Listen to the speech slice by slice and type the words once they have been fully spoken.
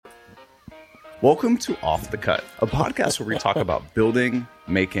Welcome to Off the Cut, a podcast where we talk about building,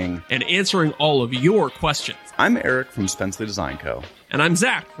 making, and answering all of your questions. I'm Eric from Spenceley Design Co. And I'm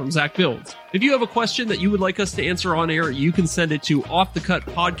Zach from Zach Builds. If you have a question that you would like us to answer on air, you can send it to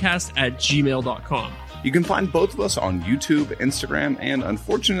offthecutpodcast@gmail.com. You can find both of us on YouTube, Instagram, and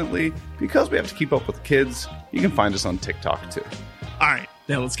unfortunately, because we have to keep up with the kids, you can find us on TikTok too. All right,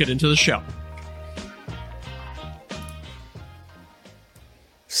 now let's get into the show.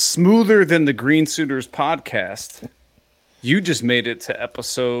 Smoother than the Green Suiters podcast. You just made it to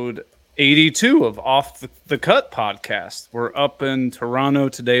episode 82 of Off the Cut podcast. We're up in Toronto.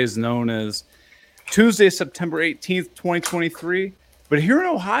 Today is known as Tuesday, September 18th, 2023. But here in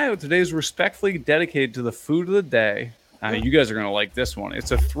Ohio, today is respectfully dedicated to the food of the day. You guys are going to like this one.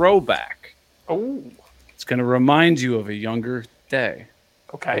 It's a throwback. Oh. It's going to remind you of a younger day.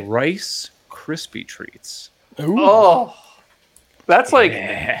 Okay. Rice Krispie Treats. Ooh. Oh. That's like,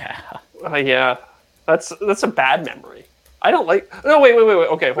 yeah. That's a bad memory. I don't like. No, wait.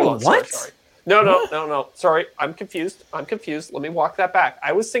 Okay, hold on. What? Sorry. No. Sorry, I'm confused. Let me walk that back.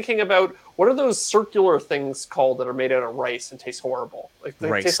 I was thinking about what are those circular things called that are made out of rice and taste horrible? Like they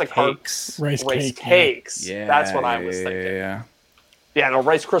Rice taste like cakes. Rice cakes. Yeah, that's what I was thinking. Yeah, no,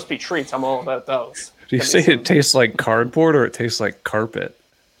 Rice Krispie treats. I'm all about those. Do you say it tastes like cardboard or it tastes like carpet?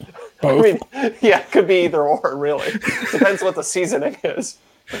 Both. I mean, yeah, it could be either or, really. Depends what the seasoning is.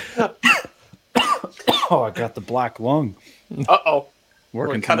 Oh, I got the black lung. Uh-oh.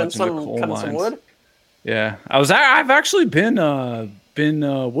 Working cutting too much in the coal some mines. wood? Yeah. I've actually been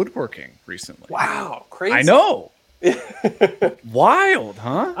woodworking recently. Wow, crazy. I know. Wild,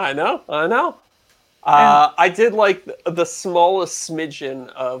 huh? I know. I did like the smallest smidgen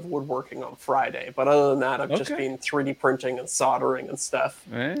of woodworking on Friday, but other than that, I've just been 3D printing and soldering and stuff.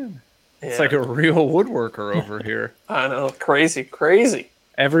 Man. Yeah. It's like a real woodworker over here. I know, crazy.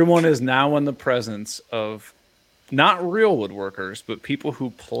 Everyone is now in the presence of not real woodworkers, but people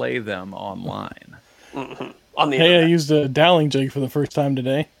who play them online. Mm-hmm. On the I internet. used a doweling jig for the first time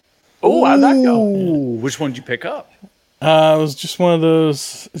today. Oh, how'd that go? Ooh, which one did you pick up? It was just one of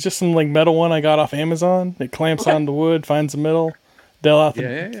those. It's just some like metal one I got off Amazon. It clamps onto wood, finds the middle, drill out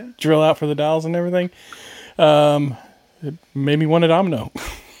for the dowels and everything. It made me want a domino.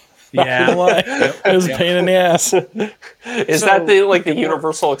 Not gonna lie. It was a pain in the ass. Is that the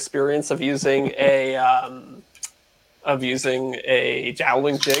universal experience of using a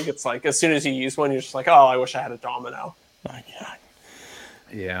doweling jig? It's like as soon as you use one, you're just like, oh, I wish I had a domino.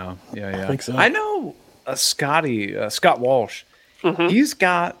 Yeah. I think so. I know Scott Walsh. Mm-hmm. He's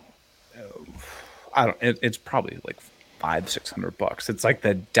got, it's probably like $500-$600. It's like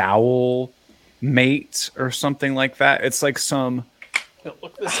the Dowel Mate or something like that. It's like some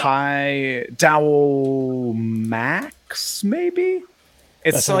high Dowel Max, maybe.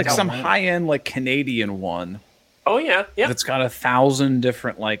 It's like some high-end like Canadian one. Oh yeah. That's got 1,000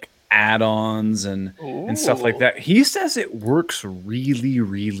 different like add-ons and stuff like that. He says it works really,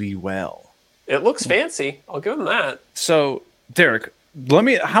 really well. It looks fancy. I'll give him that. So, Derek,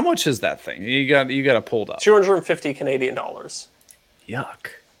 how much is that thing? You got it pulled up. 250 Canadian dollars. Yuck.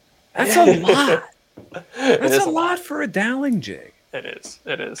 That's a lot. That's a lot for a doweling jig. It is.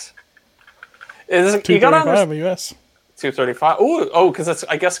 $235 You got US. 235.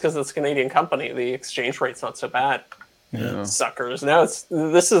 Because it's a Canadian company. The exchange rate's not so bad. Yeah. Suckers. Now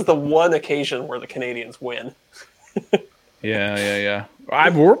this is the one occasion where the Canadians win. Yeah.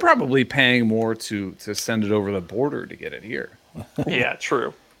 We're probably paying more to send it over the border to get it here. Yeah,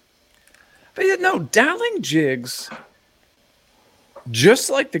 true. But doweling jigs, just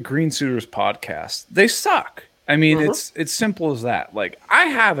like the Green Suiters podcast, they suck. I mean, it's simple as that. Like, I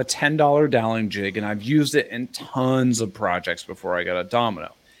have a $10 doweling jig, and I've used it in tons of projects before I got a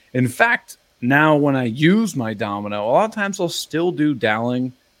domino. In fact, now when I use my domino, a lot of times I'll still do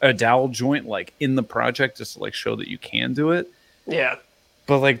a dowel joint like in the project just to like show that you can do it. Yeah.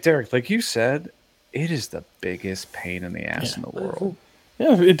 But like Derek, like you said, it is the biggest pain in the ass in the world.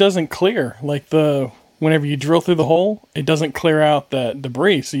 Yeah, it doesn't clear. Like whenever you drill through the hole, it doesn't clear out the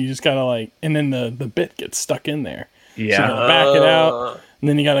debris. So you just gotta and then the bit gets stuck in there. Yeah. So you gotta back it out, and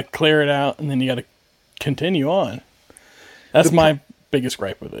then you gotta clear it out, and then you gotta continue on. That's my biggest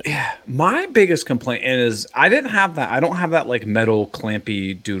gripe with it. Yeah. My biggest complaint is I don't have that like metal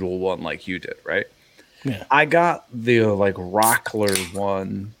clampy doodle one like you did, right? Yeah. I got the like Rockler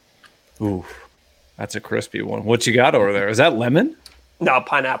one. Ooh, that's a crispy one. What you got over there? Is that lemon? No,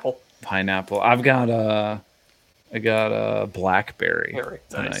 pineapple. I got a blackberry. Very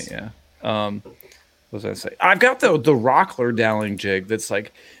nice. Yeah. What was I say? I've got the Rockler doweling jig that's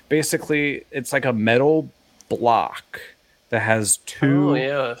like basically it's like a metal block that has two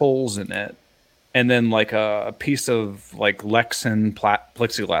holes in it, and then like a piece of like Lexan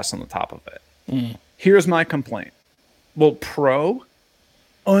plexiglass on the top of it. Here's my complaint. Well, Pro,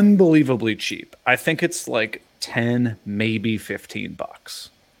 unbelievably cheap. I think it's like 10, maybe $15.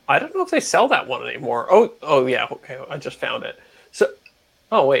 I don't know if they sell that one anymore. Oh yeah, okay. I just found it. So,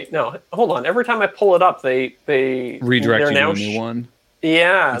 oh wait, no, hold on. Every time I pull it up, they redirect you to a new one.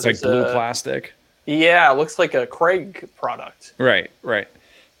 Yeah, it's like blue plastic. Yeah, it looks like a Craig product. Right.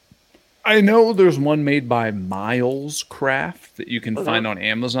 I know there's one made by Miles Craft that you can find on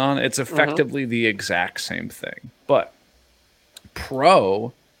Amazon. It's effectively the exact same thing. But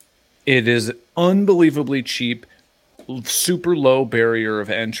Pro, it is unbelievably cheap, super low barrier of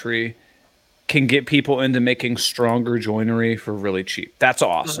entry, can get people into making stronger joinery for really cheap. That's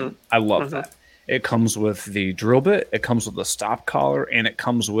awesome. I love that. It comes with the drill bit, it comes with the stop collar, and it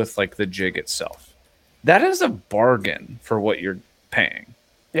comes with like the jig itself. That is a bargain for what you're paying.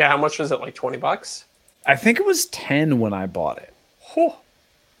 Yeah, how much was it? Like $20? I think it was 10 when I bought it.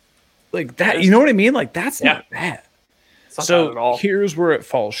 Like that, you know what I mean? Like that's not bad. Not bad at all. Here's where it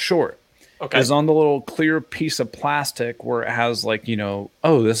falls short. Okay. Is on the little clear piece of plastic where it has like,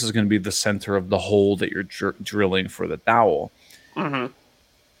 this is going to be the center of the hole that you're drilling for the dowel.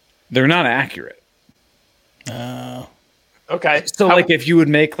 They're not accurate. Okay. So like if you would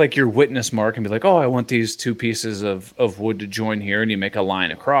make like your witness mark and be like, oh, I want these two pieces of wood to join here, and you make a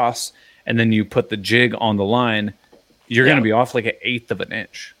line across, and then you put the jig on the line, you're going to be off like 1/8 of an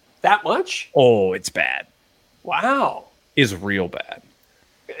inch. That much? Oh, it's bad. Wow. Is real bad.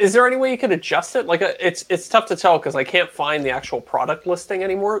 Is there any way you could adjust it? Like it's tough to tell because I can't find the actual product listing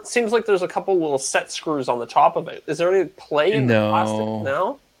anymore. It seems like there's a couple little set screws on the top of it. Is there any play in the plastic?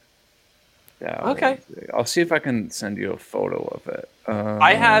 No? Yeah, okay. I'll see if I can send you a photo of it.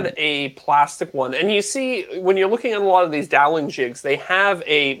 I had a plastic one, and you see when you're looking at a lot of these Dowling jigs, they have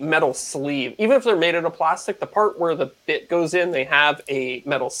a metal sleeve. Even if they're made out of plastic, the part where the bit goes in, they have a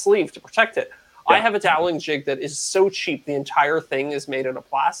metal sleeve to protect it. Yeah. I have a Dowling jig that is so cheap, the entire thing is made out of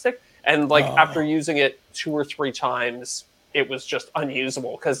plastic, and after using it 2 or 3 times, it was just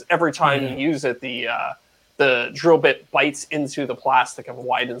unusable because every time you use it, the drill bit bites into the plastic and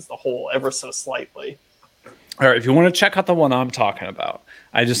widens the hole ever so slightly. All right, if you want to check out the one I'm talking about,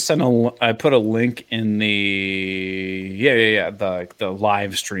 I just I put a link in the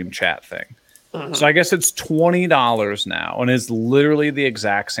live stream chat thing. So I guess it's $20 now, and it's literally the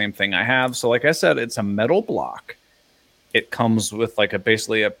exact same thing I have. So like I said, it's a metal block. It comes with like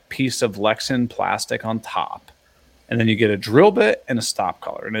basically a piece of Lexan plastic on top. And then you get a drill bit and a stop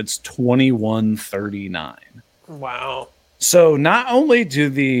collar, and it's $21.39. Wow. So not only do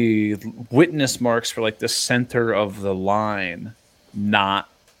the witness marks for like the center of the line they're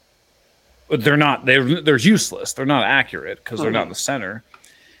useless. They're not accurate because they're not in the center.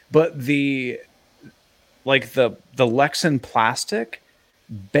 But the Lexan plastic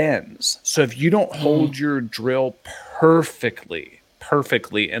bends. So if you don't hold your drill perfectly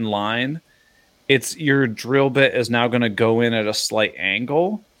in line, your drill bit is now going to go in at a slight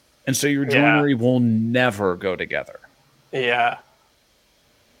angle, and so your joinery will never go together. Yeah.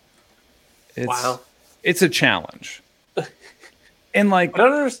 It's a challenge. And like,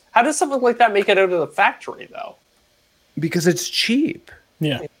 how does something like that make it out of the factory though? Because it's cheap.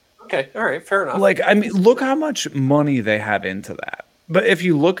 Yeah. Okay. All right. Fair enough. Like, I mean, look how much money they have into that. But if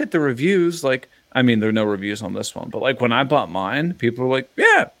you look at the reviews, like, I mean, there are no reviews on this one, but like when I bought mine, people were like,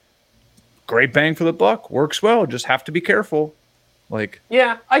 yeah, great bang for the buck, works well, just have to be careful. Like,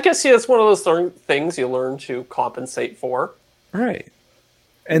 yeah, I guess it's one of those things you learn to compensate for. Right.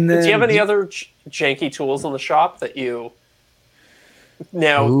 And then, do you have any other janky tools in the shop that you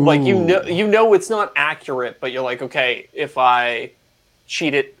like you know it's not accurate, but you're like, okay, if I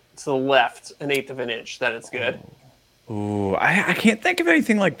cheat it to the left 1/8 of an inch, then it's good. Ooh, I can't think of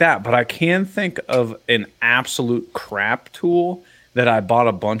anything like that, but I can think of an absolute crap tool that I bought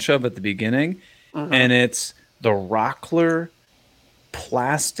a bunch of at the beginning, and it's the Rockler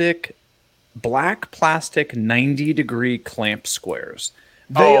black plastic 90-degree clamp squares.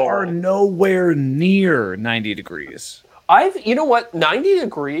 They are nowhere near 90 degrees. You know what? 90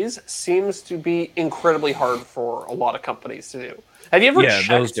 degrees seems to be incredibly hard for a lot of companies to do. Have you ever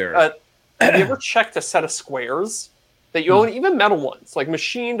checked a set of squares that you own, even metal ones, like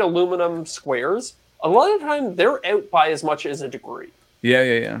machined aluminum squares? A lot of the time, they're out by as much as a degree.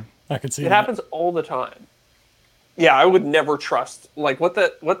 Yeah. I can see it happens all the time. Yeah, I would never trust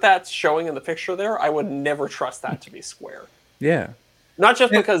what that's showing in the picture there. I would never trust that to be square. Yeah, Not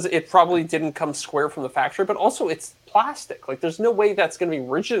just because it probably didn't come square from the factory, but also it's plastic. Like, there's no way that's going to be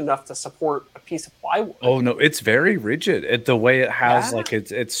rigid enough to support a piece of plywood. Oh no, it's very rigid. The way it has like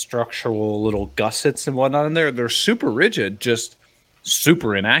its structural little gussets and whatnot in there, they're super rigid, just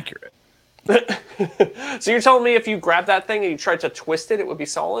super inaccurate. So you're telling me if you grab that thing and you tried to twist it, it would be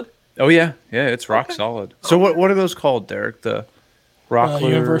solid? Oh yeah, it's rock solid. So what are those called, Derek? The Rockler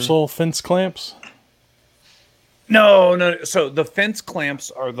universal fence clamps. No. So the fence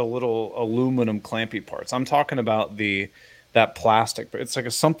clamps are the little aluminum clampy parts. I'm talking about that plastic. It's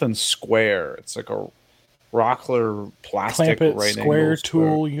like something square. It's like a Rockler plastic clamp it, right square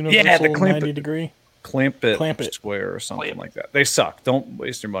tool, universal 90 degree. Clamp it square or something like that. They suck. Don't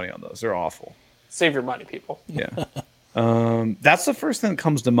waste your money on those. They're awful. Save your money, people. Yeah. That's the first thing that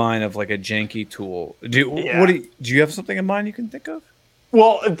comes to mind of like a janky tool. Do you have something in mind you can think of?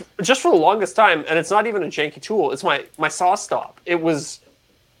 Well, just for the longest time, and it's not even a janky tool, it's my saw stop. It was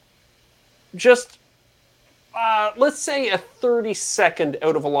just, let's say a 30-second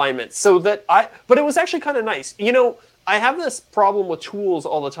out of alignment. But it was actually kind of nice. You know, I have this problem with tools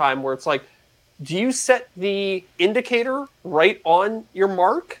all the time where it's like, do you set the indicator right on your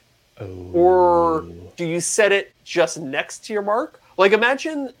mark? Or do you set it just next to your mark? Like,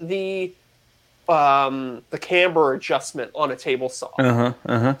 imagine the camber adjustment on a table saw.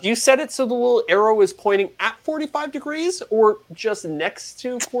 You set it so the little arrow is pointing at 45 degrees or just next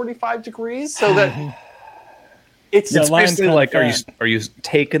to 45 degrees so that it's basically like, are you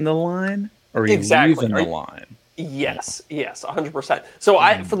taking the line or are you leaving the line? Yes, 100%.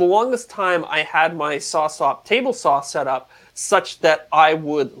 So for the longest time, I had my SawStop table saw set up such that I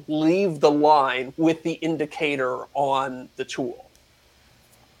would leave the line with the indicator on the tool.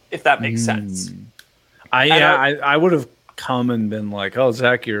 If that makes sense. I would have come and been like, "Oh,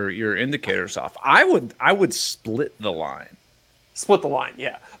 Zach, your indicator's off." I would split the line. Split the line,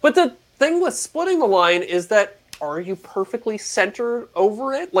 yeah. But the thing with splitting the line is that are you perfectly centered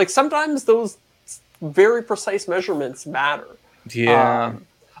over it? Like sometimes those very precise measurements matter. Yeah.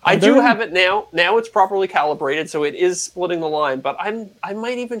 I do have it now. Now it's properly calibrated, so it is splitting the line. But I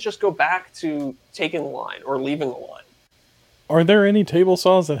might even just go back to taking the line or leaving the line. Are there any table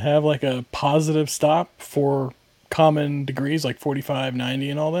saws that have like a positive stop for common degrees, like 45, 90,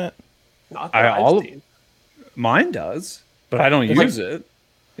 and all that? Not that I've seen. Mine does, but I don't use it.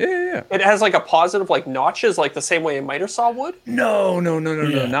 Yeah. It has like a positive, like notches, like the same way a miter saw would? No,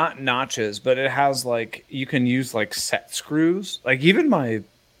 not notches, but it has like, you can use like set screws. Like even my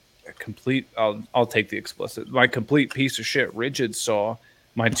complete, I'll take the explicit, my complete piece of shit rigid saw,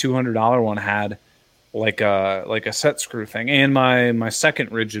 my $200 one had like a set screw thing, and my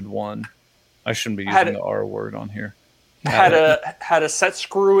second rigid one, I shouldn't be using the R word on here. Had a set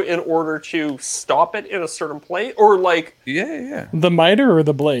screw in order to stop it in a certain place, or like the miter or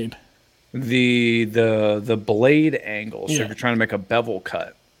the blade, the blade angle. So if you're trying to make a bevel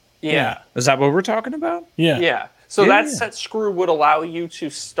cut, is that what we're talking about? Yeah. So that set screw would allow you to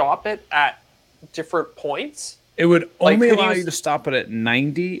stop it at different points. It would only allow you to stop it at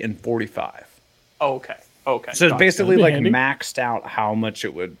 90 and 45. Okay. So it's basically like maxed out how much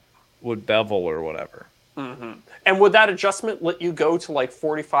it would bevel or whatever. Mm-hmm. And would that adjustment let you go to like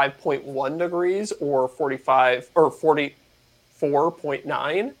 45.1 degrees or 45 or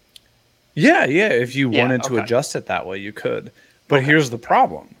 44.9? Yeah. If you wanted to adjust it that way, you could. But here's the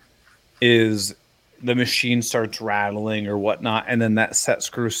problem: is the machine starts rattling or whatnot, and then that set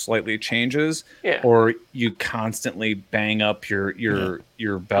screw slightly changes, or you constantly bang up your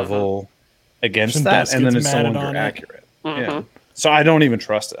bevel against that, and then it's no longer accurate. Yeah. So I don't even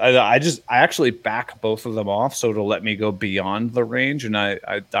trust it. I actually back both of them off so it'll let me go beyond the range, and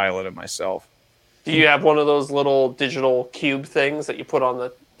I dial it in myself. Do you have one of those little digital cube things that you put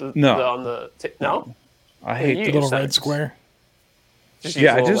on the no? I hate the little red square.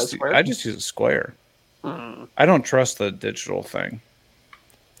 I just use a square. I don't trust the digital thing.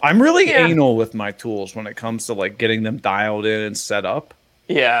 I'm really anal with my tools when it comes to like getting them dialed in and set up.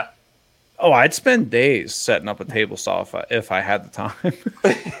 Yeah. Oh, I'd spend days setting up a table saw if I had the time.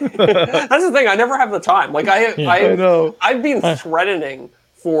 That's the thing. I never have the time. Like I know. I've been threatening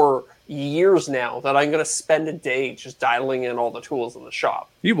for years now that I'm going to spend a day just dialing in all the tools in the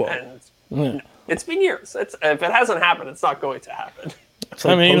shop. You won't. And it's been years. If it hasn't happened, it's not going to happen. Like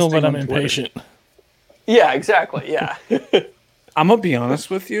I'm anal, but I'm impatient. Yeah, exactly. Yeah. I'm going to be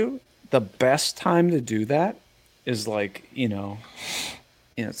honest with you. The best time to do that is like,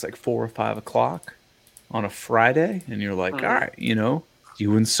 it's like 4 or 5 o'clock on a Friday, and you're like, all right, you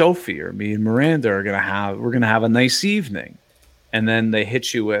and Sophie or me and Miranda we're gonna have a nice evening, and then they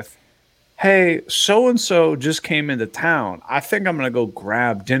hit you with, hey, so and so just came into town. I think I'm gonna go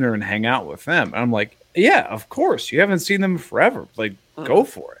grab dinner and hang out with them. And I'm like, yeah, of course. You haven't seen them forever. Like, go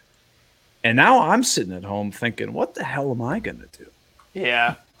for it. And now I'm sitting at home thinking, what the hell am I gonna do?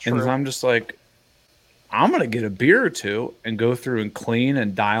 Yeah. True. And I'm just like, I'm going to get a beer or two and go through and clean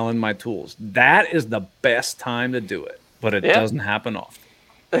and dial in my tools. That is the best time to do it, but it doesn't happen often.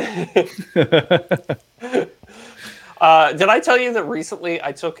 Did I tell you that recently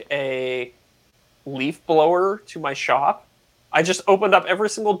I took a leaf blower to my shop? I just opened up every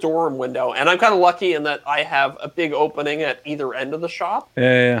single door and window, and I'm kind of lucky in that I have a big opening at either end of the shop.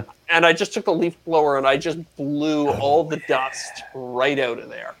 Yeah. And I just took the leaf blower and I just blew all the dust right out of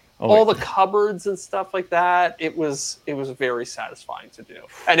there. All the cupboards and stuff like that. It was very satisfying to do.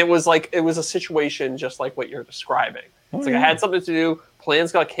 And it was a situation just like what you're describing. It's like I had something to do,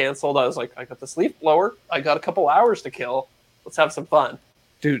 plans got canceled. I was like, I got this leaf blower. I got a couple hours to kill. Let's have some fun.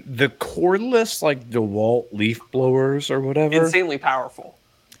 Dude, the cordless, like DeWalt leaf blowers or whatever. Insanely powerful.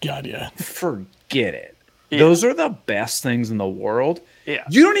 God, yeah. Forget it. Yeah. Those are the best things in the world. Yeah.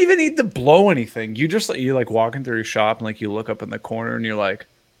 You don't even need to blow anything. You're like walking through your shop and like you look up in the corner and you're like,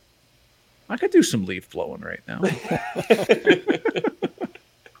 I could do some leaf blowing right now.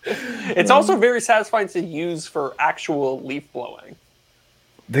 It's also very satisfying to use for actual leaf blowing.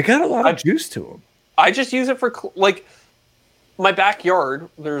 They got a lot of juice to them. I just use it for, like, my backyard,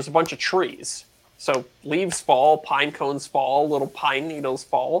 there's a bunch of trees. So leaves fall, pine cones fall, little pine needles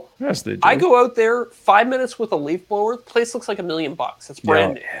fall. Yes, they do. I go out there, 5 minutes with a leaf blower, the place looks like $1 million. It's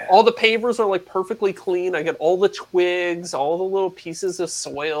brand new. All the pavers are like perfectly clean. I get all the twigs, all the little pieces of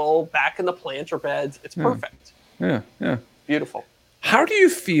soil back in the planter beds. It's perfect. Yeah. Beautiful. How do you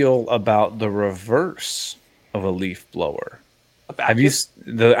feel about the reverse of a leaf blower? Have you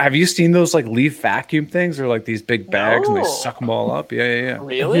seen those like leaf vacuum things? They're like these big bags and they suck them all up. Yeah.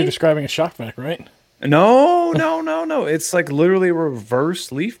 Really? You're describing a shock vac, right? No. It's like literally a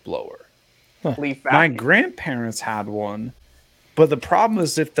reverse leaf blower. Leaf My vacuum. grandparents had one, but the problem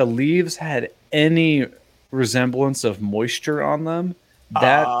is if the leaves had any resemblance of moisture on them,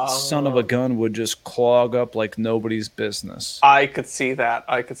 that son of a gun would just clog up like nobody's business. I could see that.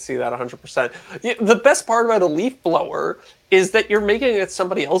 100%. The best part about a leaf blower is that you're making it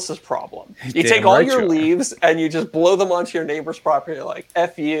somebody else's problem. You take all your leaves and you just blow them onto your neighbor's property. You're like,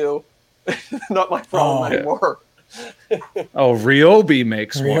 F you. Not my problem anymore. Oh, Ryobi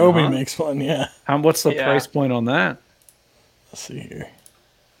makes one. Ryobi makes one, yeah. What's the price point on that? Let's see here.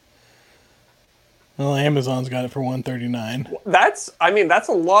 Well, Amazon's got it for $139. That's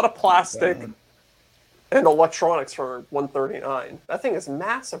a lot of plastic and electronics for $139. That thing is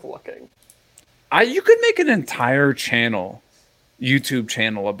massive looking. You could make an entire YouTube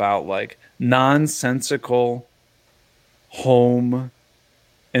channel about like nonsensical home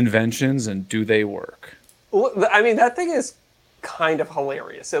inventions and do they work? I mean, that thing is kind of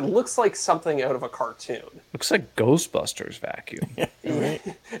hilarious. It looks like something out of a cartoon. Looks like Ghostbusters vacuum. Right?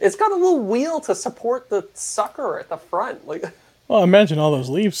 It's got a little wheel to support the sucker at the front. Like, well, imagine all those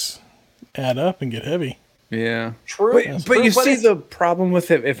leaves add up and get heavy. Yeah. True. But you see the problem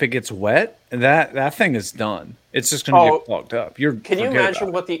with it, if it gets wet, that thing is done. It's just going to get clogged up. Can you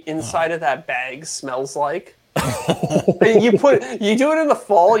imagine what the inside of that bag smells like? You do it in the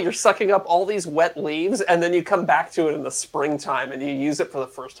fall, you're sucking up all these wet leaves, and then you come back to it in the springtime and you use it for the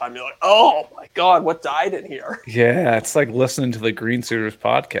first time. You're like, oh my God, what died in here? Yeah, it's like listening to the Green Suiters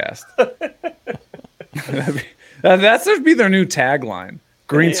podcast. That should be their new tagline.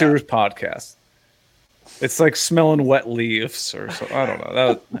 Green Suiters podcast. It's like smelling wet leaves or something. I don't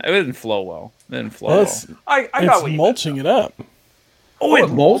know. It didn't flow well. It's mulching it up. Oh,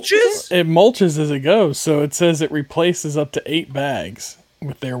 it mulches? It mulches as it goes, so it says it replaces up to 8 bags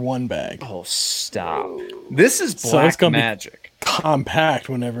with their 1 bag. Oh, stop. This is black magic. Compact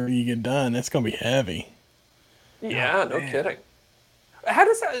whenever you get done. It's going to be heavy. Yeah, no kidding. How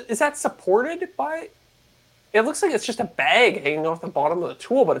is that supported by? It looks like it's just a bag hanging off the bottom of the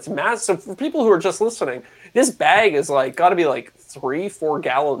tool, but it's massive. So for people who are just listening, this bag is got to be 3-4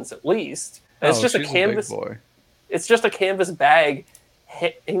 gallons at least. And it's just a canvas. It's just a canvas bag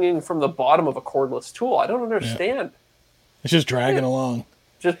hanging from the bottom of a cordless tool. I don't understand. Yeah. It's just dragging along.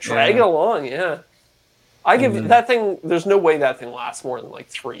 Just dragging along, yeah. I give that thing, there's no way that thing lasts more than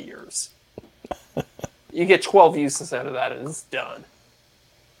 3 years. You get 12 uses out of that and it's done.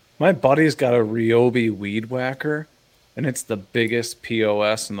 My buddy's got a Ryobi weed whacker, and it's the biggest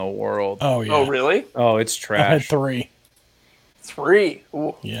POS in the world. Oh, yeah. Oh, really? Oh, it's trash. I had 3. 3?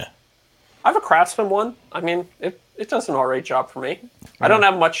 Ooh. Yeah. I have a Craftsman one. I mean, it does an alright job for me. I don't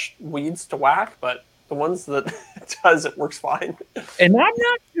have much weeds to whack, but the ones that it does, it works fine. And I'm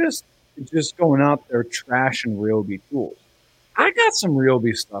not just just going out there trashing Ryobi tools. I got some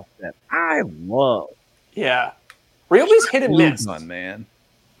Ryobi stuff that I love. Yeah. Ryobi's hit and miss. Gun, man.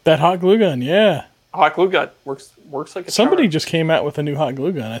 That hot glue gun, yeah. Hot glue gun works like a Somebody charm. just came out with a new hot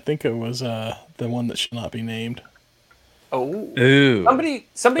glue gun. I think it was the one that should not be named. Oh. Ooh.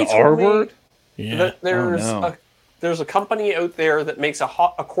 Somebody The told R me word? Yeah. that there's a company out there that makes a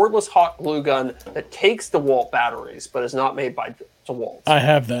cordless hot glue gun that takes DeWalt batteries, but is not made by DeWalt. I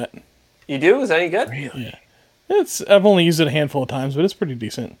have that. You do? Is that any good? Yeah. I've only used it a handful of times, but it's pretty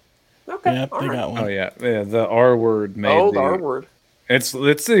decent. Okay. Yeah, all they right. got one. Oh yeah, the R word made Oh, the R word. It's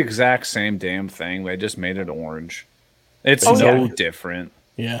the exact same damn thing. They just made it orange. It's Oh, no yeah. different.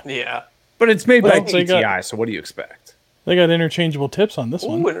 Yeah. Yeah. But it's made by Well, they ATI, got- so what do you expect? They got interchangeable tips on this Ooh,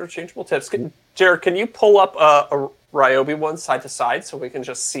 one. interchangeable tips. Jared, can you pull up a Ryobi one side to side so we can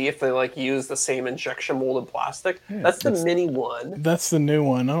just see if they use the same injection molded plastic? That's the mini one. That's the new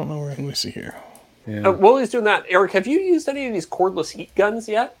one. I don't know where. Let me see here. Yeah. While he's doing that, Eric, have you used any of these cordless heat guns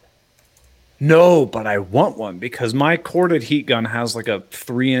yet? No, but I want one because my corded heat gun has like a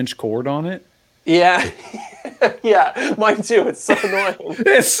 3-inch cord on it. Yeah. Yeah, mine too. It's so annoying.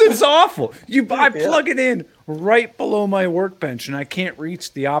 It's awful. I plug it in right below my workbench, and I can't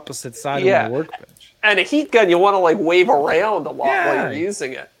reach the opposite side Yeah. of my workbench. And a heat gun, you want to wave around a lot Yeah. while you're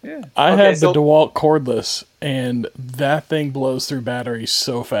using it. Yeah. I Okay, have so- the DeWalt cordless, and that thing blows through batteries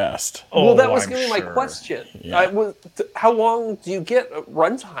so fast. Well, that was I'm going to be my sure. question. Yeah. How long do you get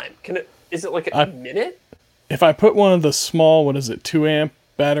runtime? Is it like a minute? If I put one of the small, 2 amp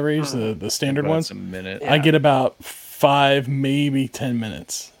batteries, the standard That's ones, a minute. I get about 5, maybe 10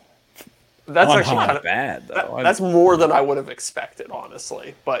 minutes. That's On actually hot. kind of Bad though. That's more than I would have expected,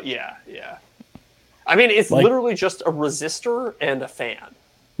 honestly. But yeah. I mean, it's Like- literally just a resistor and a fan.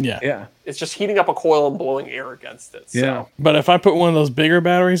 Yeah. yeah. It's just heating up a coil and blowing air against it. So. Yeah. But if I put one of those bigger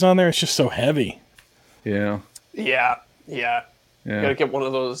batteries on there, it's just so heavy. Yeah. Yeah. You gotta get one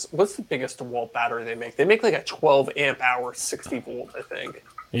of those. What's the biggest DeWalt battery they make? They make like a 12 amp hour, 60 volt, I think.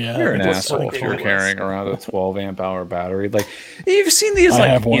 Yeah. You're an it's asshole if you're ridiculous. carrying around a 12 amp hour battery. Like, you've seen these I like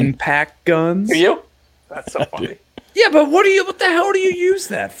have one. impact guns. Do you? That's so funny. Yeah, but what the hell do you use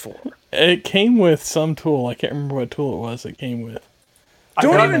that for? It came with some tool. I can't remember what tool it was it came with.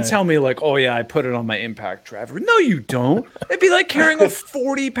 Don't got even tell me like, oh yeah, I put it on my impact driver. No, you don't. It'd be like carrying a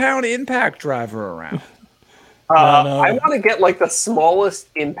 40-pound impact driver around. No. I want to get like the smallest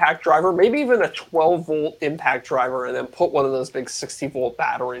impact driver, maybe even a 12 volt impact driver, and then put one of those big 60 volt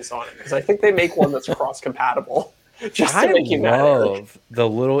batteries on it because I think they make one that's cross compatible. Just to I make you mad. love the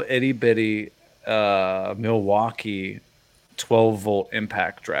little itty bitty Milwaukee 12 volt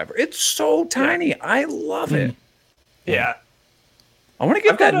impact driver. It's so tiny. I love it. Yeah. I want to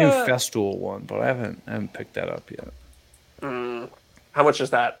get I've that got new a- Festool one, but I haven't picked that up yet. How much is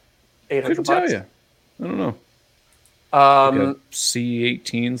that? 800 Couldn't tell bucks? you. I don't know. Um, Like a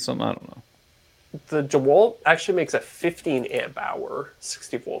C18 something. I don't know. the DeWalt actually makes a 15 amp hour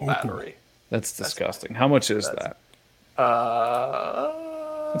 60 volt battery. That's disgusting. How much is that?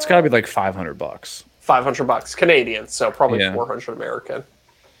 Uh, It's got to be like $500. 500 bucks Canadian, so probably Yeah. 400 American.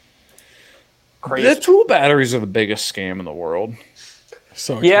 Crazy. The tool batteries are the biggest scam in the world.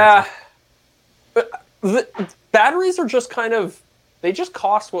 So Yeah. The batteries are just they just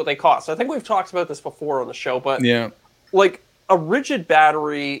cost what they cost. I think we've talked about this before on the show, but Yeah. like a rigid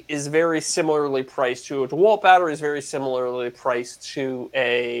battery is very similarly priced to a DeWalt battery is very similarly priced to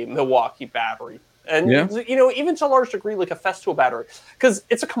a Milwaukee battery. And Yeah. even to a large degree, like a Festool battery, because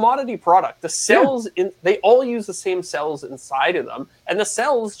it's a commodity product. The cells they all use the same cells inside of them, and the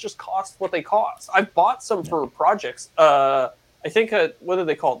cells just cost what they cost. I've bought some for projects. I think what are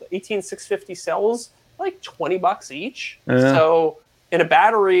they called? 18650 cells, like $20 each. Yeah. So in a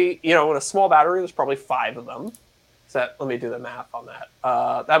battery, in a small battery, there's probably 5 of them. Let me do the math on that.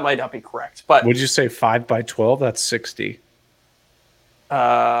 That might not be correct, but Would you say 5 by 12? That's 60.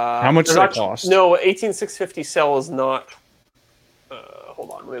 how much does that cost? No, 18650 cell is not.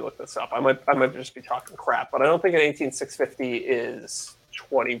 Hold on, let me look this up. I might just be talking crap, but I don't think an 18650 is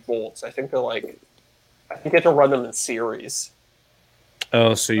 20 volts. I think I think you have to run them in series.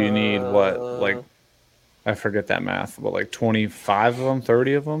 Oh, so you need what? Like, I forget that math, but like 25 of them,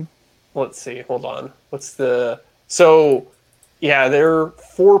 30 of them? Let's see. Hold on. So, yeah, they're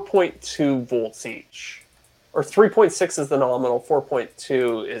 4.2 volts each. Or 3.6 is the nominal,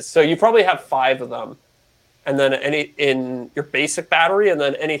 4.2 is... So you probably have 5 of them. And then in your basic battery, and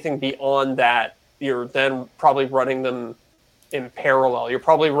then anything beyond that, you're then probably running them in parallel. You're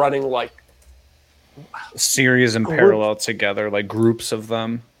probably running like... Series and parallel together, like groups of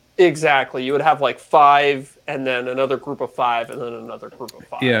them. Exactly. You would have like 5, and then another group of 5, and then another group of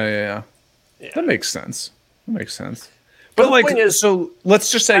 5. Yeah. Yeah. That makes sense. But the like, point is, so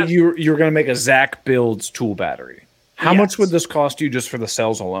let's just say you're going to make a Zach Builds tool battery. How much would this cost you just for the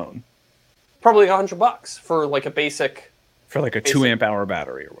cells alone? Probably $100 for like a basic. For like a 2 amp hour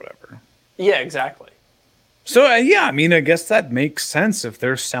battery or whatever. Yeah, exactly. So yeah, I mean, I guess that makes sense if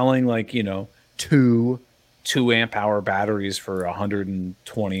they're selling like, you know, 2 amp hour batteries for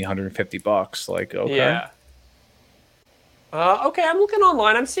 $150. Like, okay. Yeah. Okay, I'm looking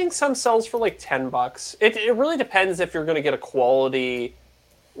online. I'm seeing some cells for like $10. It really depends if you're going to get a quality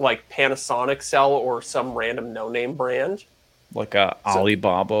like Panasonic cell or some random no-name brand. Like a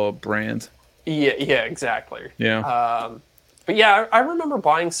Alibaba brand. Yeah, exactly. Yeah. But yeah, I remember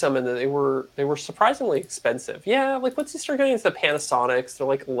buying some and they were surprisingly expensive. Yeah, like once you start getting into the Panasonics, they're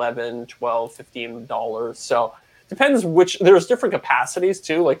like $11, $12, $15. So depends there's different capacities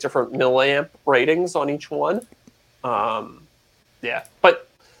too, like different milliamp ratings on each one. Yeah, but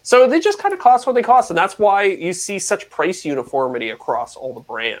so they just kind of cost what they cost, and that's why you see such price uniformity across all the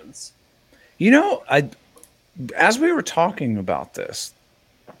brands. You know, as we were talking about this,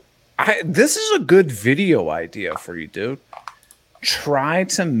 this is a good video idea for you, dude. Try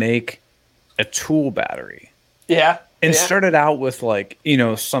to make a tool battery. Yeah. And start it out with like, you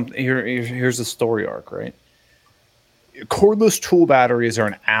know, something. Here's the story arc, right? Cordless tool batteries are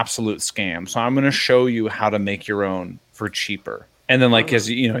an absolute scam. So I'm going to show you how to make your own for cheaper. And then like, as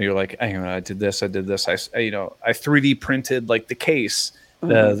you know, you're like, I did this. I 3D printed like the case,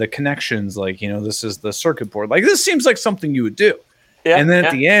 the connections, like, you know, this is the circuit board. Like, this seems like something you would do. Yeah, and then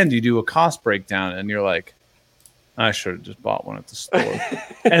at the end, you do a cost breakdown, and you're like, I should have just bought one at the store.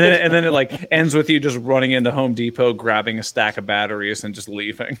 and then it like ends with you just running into Home Depot, grabbing a stack of batteries, and just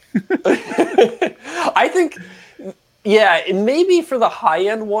leaving. I think, yeah, maybe for the high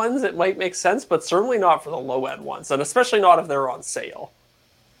end ones, it might make sense, but certainly not for the low end ones, and especially not if they're on sale.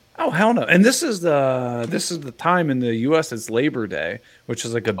 Oh hell no! And this is the time in the U.S. It's Labor Day, which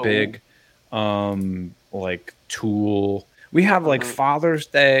is like a big, like tool. We have like Father's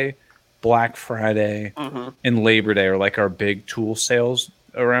Day, Black Friday, and Labor Day are like our big tool sales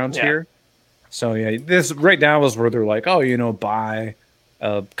around here. So yeah, this right now is where they're like, oh, you know, buy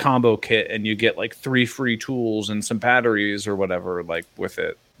a combo kit and you get like 3 free tools and some batteries or whatever, like with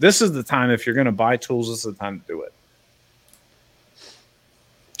it. This is the time, if you're going to buy tools, this is the time to do it.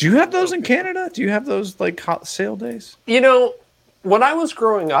 Do you have those in Canada? Do you have those like hot sale days? You know, when I was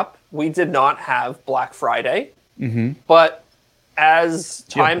growing up, we did not have Black Friday. But as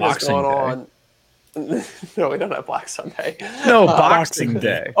time has gone on, no, we don't have Black Sunday. No, Boxing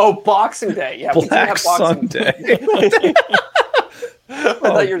Day. Oh, Boxing Day. Yeah, we do have Boxing Sunday. I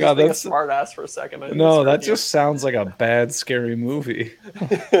thought you were just being a smart ass for a second. No, that just sounds like a bad, scary movie.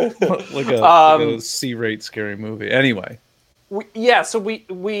 like a C-rate scary movie. Anyway. So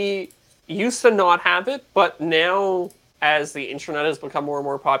we used to not have it, but now as the internet has become more and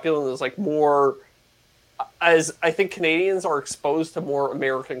more popular, and there's like more, as I think Canadians are exposed to more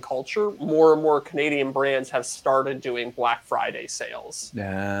American culture, more and more Canadian brands have started doing Black Friday sales.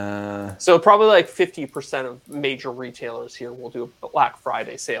 Yeah. So probably like 50% of major retailers here will do a Black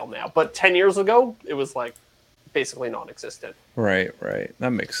Friday sale now. But 10 years ago, it was like basically non-existent. Right.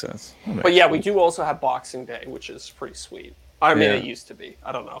 That makes sense. But yeah, we do also have Boxing Day, which is pretty sweet. I mean, it used to be.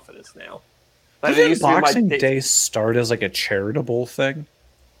 I don't know if it is now. But didn't Boxing Day start as like a charitable thing?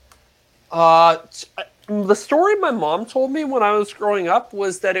 The story my mom told me when I was growing up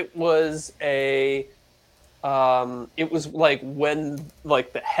was that it was it was like when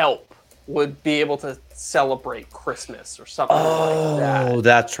like the Help would be able to celebrate Christmas or something like that. Oh,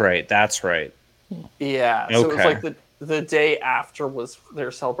 that's right. Yeah. So it was like the day after was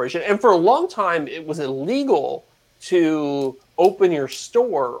their celebration. And for a long time, it was illegal to open your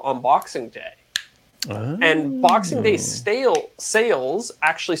store on Boxing Day. Oh. And Boxing Day sales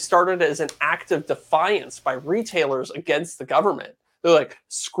actually started as an act of defiance by retailers against the government. They're like,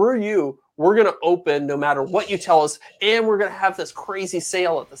 screw you, we're going to open no matter what you tell us, and we're going to have this crazy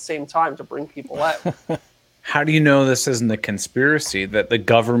sale at the same time to bring people out. How do you know this isn't a conspiracy, that the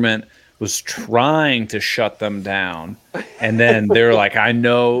government was trying to shut them down, and then they're like, I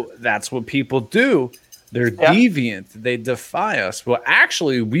know that's what people do. They're deviant. They defy us. Well,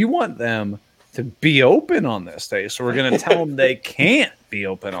 actually, we want them to be open on this day, so we're going to tell them they can't be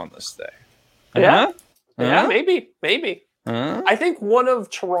open on this day. Yeah, maybe. I think one of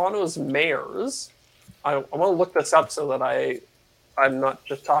Toronto's mayors, I want to look this up so that I'm not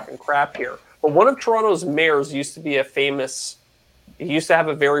just talking crap here, but one of Toronto's mayors used to be he used to have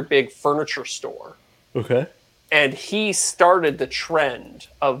a very big furniture store. Okay. And he started the trend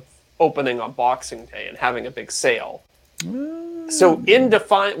of opening on Boxing Day and having a big sale. So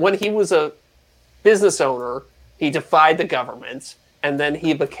when he was a business owner, he defied the government, and then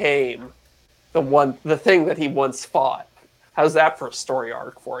he became the thing that he once fought. How's that for a story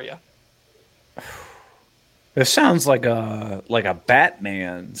arc for you? This sounds like a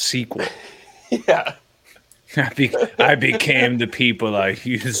Batman sequel. Yeah. I became the people I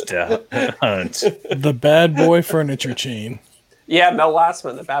used to hunt. The Bad Boy Furniture Chain. Yeah, Mel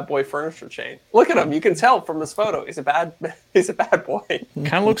Lastman, the Bad Boy Furniture Chain. Look at him. You can tell from this photo. He's a bad boy.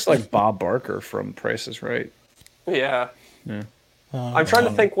 Kind of looks like Bob Barker from Price is Right. Yeah. I'm trying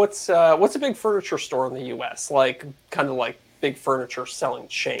to think what's a big furniture store in the U.S. like, kind of like big furniture selling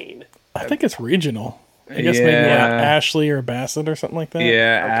chain. I think it's regional. I guess maybe like Ashley or Bassett or something like that.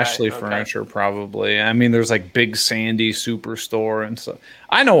 Yeah, okay, Ashley Furniture probably. I mean, there's like Big Sandy Superstore and stuff.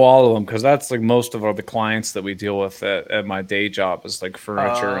 I know all of them because that's like most of the clients that we deal with at my day job is like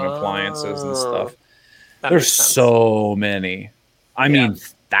furniture and appliances and stuff. There's so many. I mean,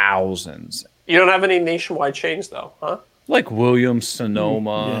 thousands. You don't have any nationwide chains though, huh? Like Williams,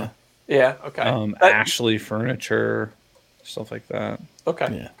 Sonoma. Yeah. Okay. Ashley Furniture, stuff like that. Okay.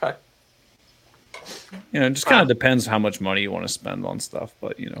 Yeah. Okay. It just kind of depends how much money you want to spend on stuff,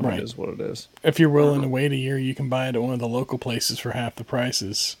 but it is what it is. If you're willing to wait a year, you can buy it at one of the local places for half the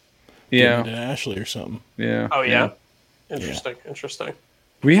prices. Yeah, at Ashley or something. Yeah. Oh yeah. Interesting.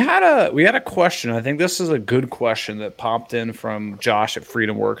 We had a question. I think this is a good question that popped in from Josh at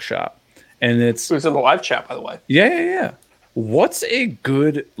Freedom Workshop, and it's who's in the live chat, by the way. Yeah. What's a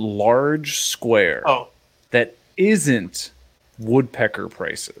good large square that isn't woodpecker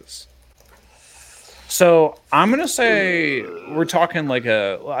prices? So I'm gonna say we're talking like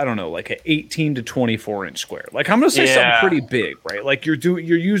like an 18 to 24 inch square. Like I'm gonna say something pretty big, right? Like you're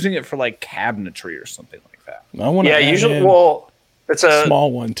using it for like cabinetry or something like that. I want to usually it's a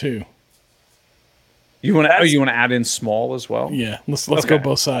small one too. You want to add in small as well? Yeah, let's go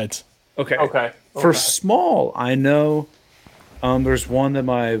both sides. Okay. For small, I know there's one that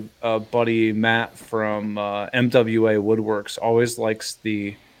my buddy Matt from MWA Woodworks always likes,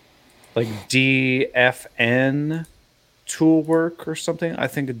 the like DFN tool work or something. I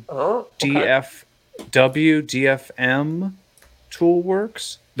think DFM tool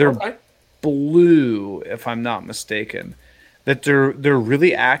works. They're blue, if I'm not mistaken. That they're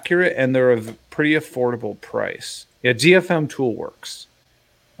really accurate and they're a pretty affordable price. Yeah, DFM tool works.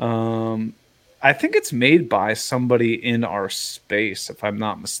 I think it's made by somebody in our space, if I'm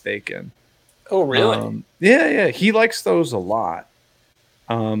not mistaken. Oh, really? Yeah. He likes those a lot.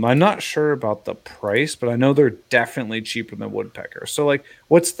 I'm not sure about the price, but I know they're definitely cheaper than woodpecker. So, like,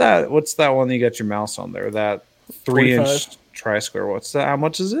 what's that one that you got your mouse on there? That 3-inch tri-square. What's that? How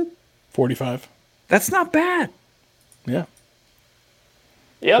much is it? 45. That's not bad. Yeah.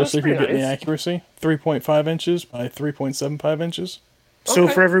 Yeah, especially if you're getting the accuracy. 3.5 inches by 3.75 inches. So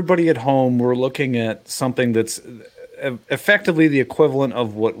for everybody at home, we're looking at something that's effectively the equivalent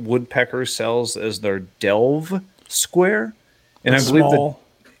of what woodpecker sells as their delve square. And I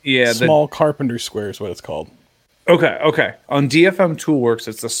believe small carpenter square is what it's called. Okay. On DFM Toolworks,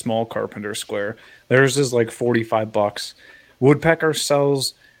 it's a small carpenter square. Theirs is like $45. Woodpecker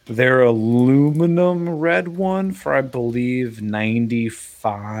sells their aluminum red one for, I believe,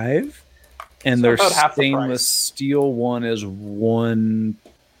 $95. And their stainless steel one is $140,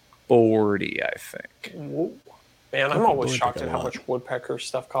 I think. Whoa. Man, I'm always shocked at how much woodpecker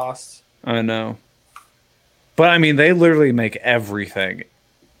stuff costs. I know. But I mean, they literally make everything.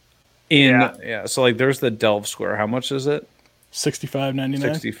 So like, there's the Delve Square. How much is it? $65.99.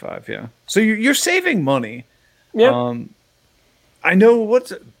 $65, yeah. So you're saving money. Yeah. I know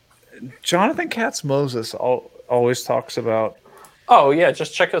Jonathan Katz Moses always talks about. Oh yeah,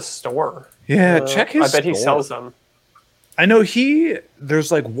 just check his store. Yeah, check his store. I bet he sells them. I know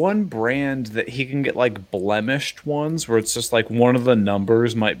there's like one brand that he can get like blemished ones where it's just like one of the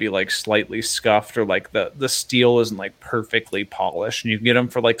numbers might be like slightly scuffed or like the steel isn't like perfectly polished, and you can get them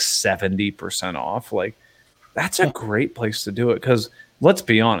for like 70% off. Like that's a great place to do it, because let's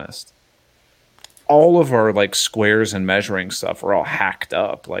be honest, all of our like squares and measuring stuff are all hacked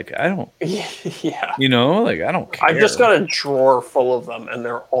up. Like I don't, yeah, like I don't care. I've just got a drawer full of them and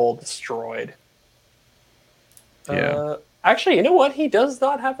they're all destroyed. Yeah. Actually, you know what? He does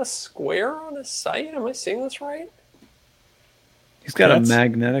not have a square on his site. Am I seeing this right? He's got a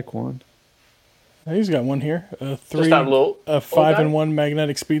magnetic one. He's got one here. A 5-in-1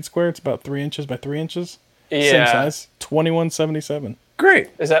 magnetic speed square. It's about 3 inches by 3 inches. Yeah. Same size. $21.77.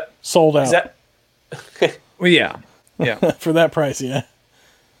 Great. Is that sold out? Is that? Well, yeah. For that price, yeah.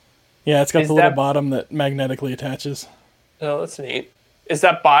 Yeah, it's got the little bottom that magnetically attaches. Oh, that's neat. Is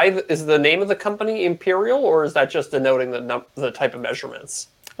that is the name of the company Imperial, or is that just denoting the type of measurements?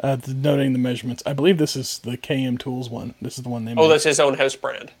 Denoting the measurements. I believe this is the KM Tools one. This is the one they made. Oh, that's his own house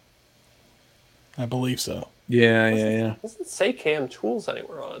brand. I believe so. Yeah. It doesn't say KM Tools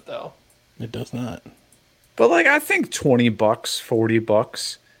anywhere on it, though. It does not. But like, I think $20,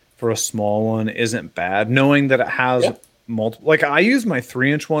 $40 for a small one isn't bad. Knowing that it has multiple, like I use my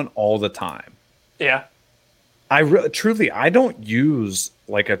 3-inch one all the time. Yeah. Truly, I don't use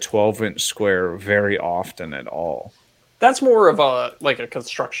like a 12-inch square very often at all. That's more of a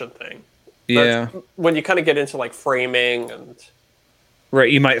construction thing. Yeah. When you kind of get into like framing and. Right,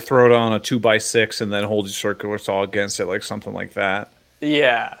 you might throw it on a 2x6 and then hold your circular saw against it, like something like that.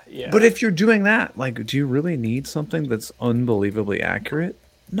 Yeah. But if you're doing that, like, do you really need something that's unbelievably accurate?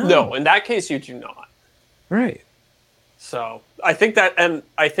 No, in that case, you do not. Right. So I think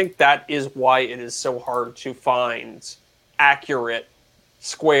that is why it is so hard to find accurate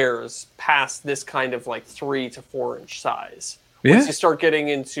squares past this kind of like 3 to 4 inch size. Once you start getting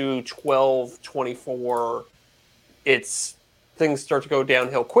into 12, 24, things start to go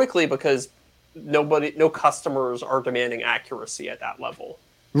downhill quickly because no customers are demanding accuracy at that level.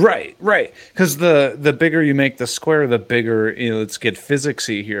 Right. Because the bigger you make the square, the bigger, let's get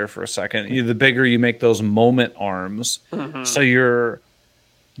physicsy here for a second. The bigger you make those moment arms. Mm-hmm. So your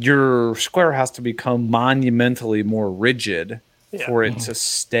square has to become monumentally more rigid for it to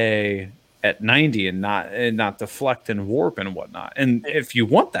stay at 90 and not deflect and warp and whatnot. And if you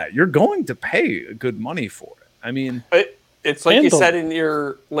want that, you're going to pay good money for it. I mean, it's like you said in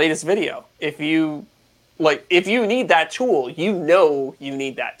your latest video. If you need that tool, you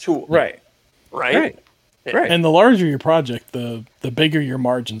need that tool. Right. Yeah. And the larger your project, the bigger your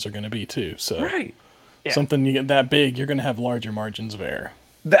margins are going to be too. So something you get that big, you're going to have larger margins of error.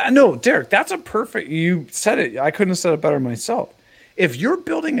 No, Derek, that's a perfect. You said it. I couldn't have said it better myself. If you're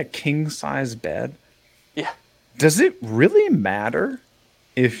building a king size bed, does it really matter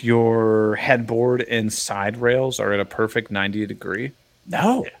if your headboard and side rails are at a perfect 90 degree?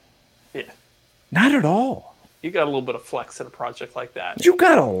 No. Yeah. Not at all. You got a little bit of flex in a project like that. You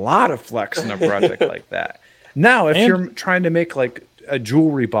got a lot of flex in a project like that. Now, if you're trying to make like a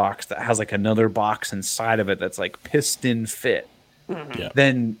jewelry box that has like another box inside of it that's like piston fit,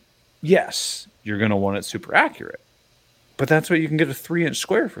 then yes, you're going to want it super accurate. But that's what you can get a 3-inch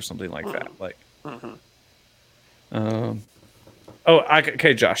square for something like that. Like,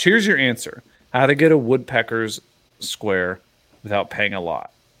 okay, Josh, here's your answer. How to get a woodpecker's square without paying a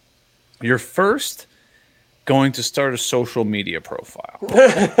lot. You're first going to start a social media profile.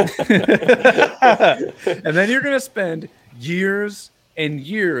 And then you're going to spend years and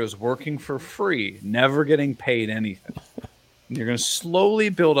years working for free, never getting paid anything. And you're going to slowly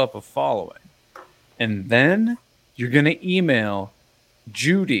build up a following. And then you're going to email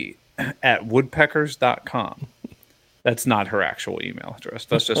Judy at woodpeckers.com. That's not her actual email address.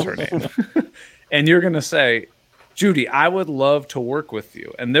 That's just her name. And you're going to say, Judy, I would love to work with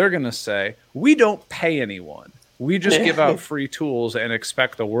you. And they're going to say, we don't pay anyone. We just give out free tools and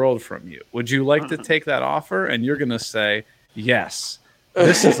expect the world from you. Would you like to take that offer? And you're going to say, yes,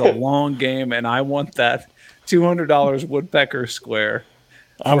 this is a long game. And I want that $200 woodpecker square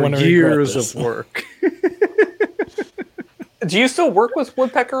for years of work. Do you still work with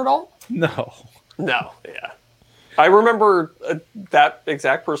Woodpecker at all? No. Yeah. I remember that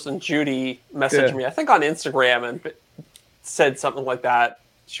exact person, Judy, messaged me, I think on Instagram, and said something like that.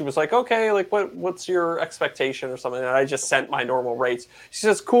 She was like, okay, like what's your expectation or something? And I just sent my normal rates. She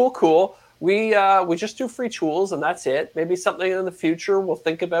says, cool. We just do free tools and that's it. Maybe something in the future we'll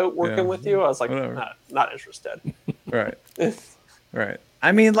think about working with you. I was like, not interested. Right. Right.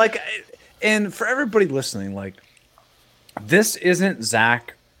 I mean, like, and for everybody listening, like, this isn't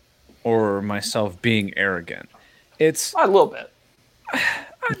Zach or myself being arrogant. It's a little bit.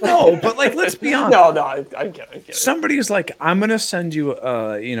 No, but like, let's be honest. No, I get it. Somebody's like, I'm gonna send you,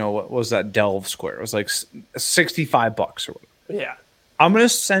 what was that Delve square? It was like $65 or whatever. Yeah. I'm gonna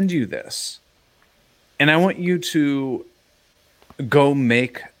send you this, and I want you to go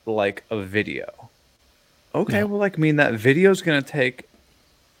make like a video. Okay, well, like, I mean, that video is gonna take,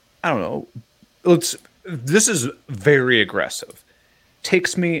 I don't know. This is very aggressive.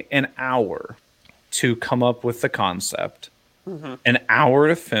 Takes me an hour to come up with the concept, an hour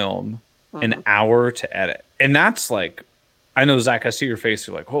to film, an hour to edit. And that's like, I know, Zach, I see your face.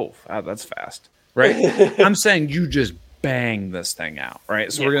 You're like, oh, wow, that's fast, right? I'm saying you just bang this thing out,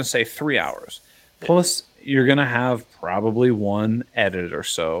 right? So we're going to say 3 hours. Plus, you're going to have probably one edit or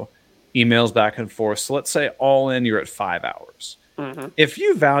so, emails back and forth. So let's say all in, you're at 5 hours. If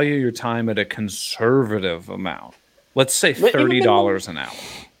you value your time at a conservative amount, Let's say $30 an hour.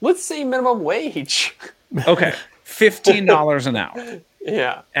 Let's say minimum wage. Okay, $15 an hour.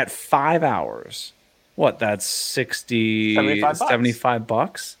 Yeah. At 5 hours. What, that's 75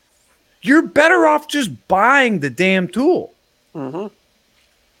 bucks? You're better off just buying the damn tool. Mm-hmm.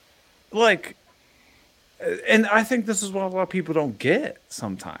 Like, and I think this is what a lot of people don't get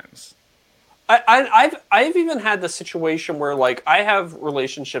sometimes. I've even had the situation where, like, I have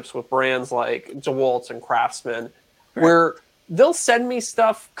relationships with brands like DeWalt and Craftsman, where they'll send me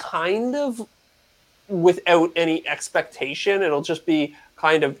stuff kind of without any expectation. It'll just be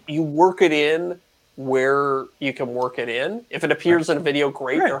kind of, you work it in where you can work it in. If it appears in a video,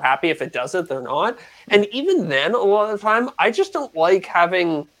 great, they're happy. If it doesn't, they're not. And even then, a lot of the time, I just don't like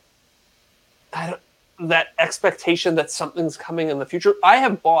having that expectation that something's coming in the future. I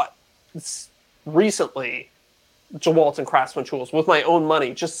have bought recently DeWalt and Craftsman tools with my own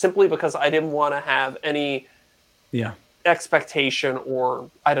money, just simply because I didn't want to have any expectation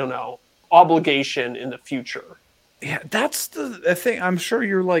or, I don't know, obligation in the future. Yeah, that's the thing. I'm sure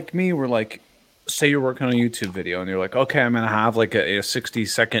you're like me, where, like, say you're working on a YouTube video and you're like, okay, I'm going to have like a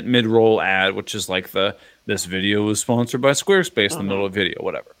 60-second mid-roll ad, which is like this video was sponsored by Squarespace in the middle of the video,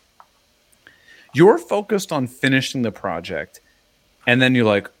 whatever. You're focused on finishing the project, and then you're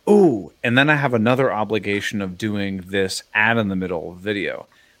like, ooh, and then I have another obligation of doing this ad in the middle of the video.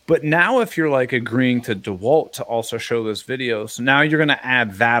 But now if you're like agreeing to DeWalt to also show this video, so now you're going to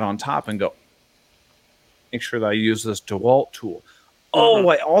add that on top and go, make sure that I use this DeWalt tool. Oh,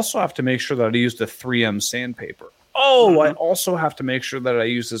 I also have to make sure that I use the 3M sandpaper. Oh, I also have to make sure that I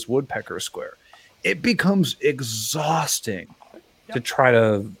use this woodpecker square. It becomes exhausting to try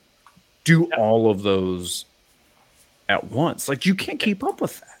to do all of those at once. Like, you can't keep up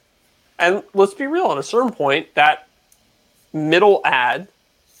with that. And let's be real, at a certain point, that middle ad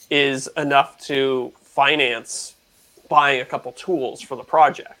is enough to finance buying a couple tools for the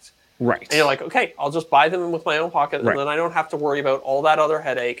project. Right. And you're like, okay, I'll just buy them with my own pocket, and then I don't have to worry about all that other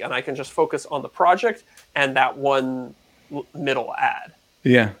headache, and I can just focus on the project and that one middle ad.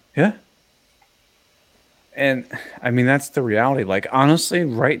 Yeah. Yeah. And I mean, that's the reality. Like, honestly,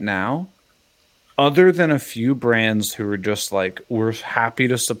 right now, other than a few brands who are just like, we're happy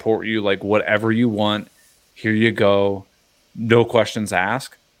to support you, like, whatever you want, here you go, no questions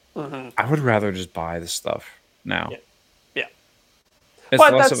asked, I would rather just buy the stuff now. Yeah. It's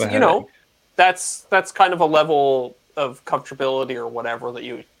but less that's, of a you know, headache. that's kind of a level of comfortability or whatever that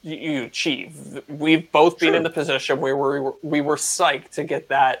you achieve. We've both been in the position where we were psyched to get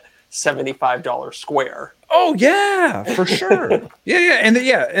that $75 square. Oh yeah, for sure.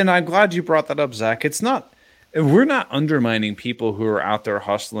 And I'm glad you brought that up, Zach. It's not, we're not undermining people who are out there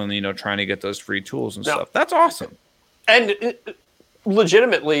hustling, you know, trying to get those free tools and stuff. That's awesome. And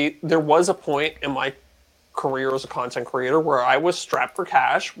legitimately, there was a point in my career as a content creator where I was strapped for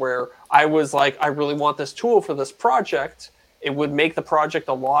cash, where I was like, I really want this tool for this project. It would make the project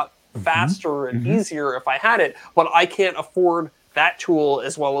a lot faster and easier if I had it, but I can't afford that tool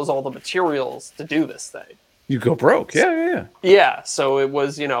as well as all the materials to do this thing. You go broke. Yeah. So it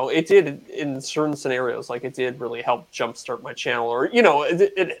was, you know, it did in certain scenarios, like, it did really help jumpstart my channel, or, you know,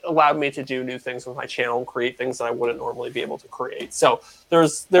 it allowed me to do new things with my channel and create things that I wouldn't normally be able to create. So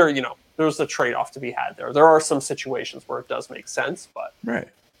there's a trade-off to be had there. There are some situations where it does make sense, but yeah.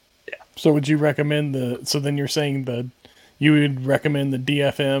 So would you recommend so then you're saying you would recommend the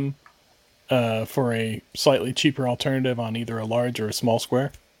DFM for a slightly cheaper alternative on either a large or a small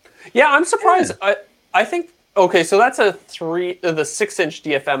square? Yeah, I'm surprised. Yeah. I think, okay, so that's the 6-inch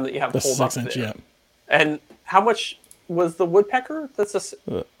DFM that you have pulled up there. 6-inch, yeah. And how much was the woodpecker? That's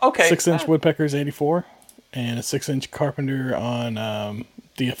okay. 6-inch woodpecker is $84, and a 6-inch Carpenter on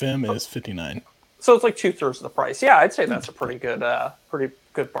DFM is $59. So it's like 2/3 of the price. Yeah, I'd say that's a pretty good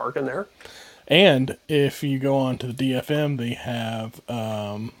bargain there. And if you go on to the DFM, they have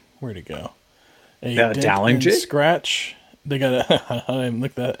where'd it go? A dent Dowling jig? Scratch. They got I didn't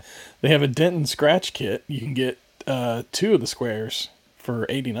look that. They have a dent and scratch kit. You can get 2 of the squares for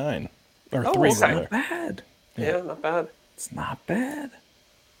 $89 or 3. Okay. Not bad. Yeah, not bad. It's not bad.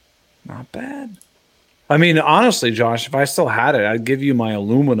 Not bad. I mean, honestly, Josh, if I still had it, I'd give you my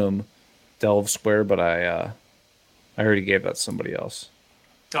aluminum Delve square, but I already gave that to somebody else.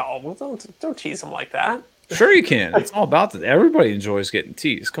 Oh, well, don't tease him like that. Sure you can. It's all about that. Everybody enjoys getting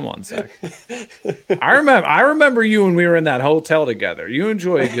teased. Come on, Zach. I remember you when we were in that hotel together. You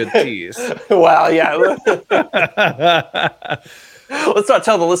enjoy a good tease. Well, yeah. Let's not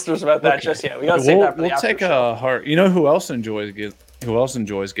tell the listeners about that just yet. We got to save that for the after take show. a heart. You know who else enjoys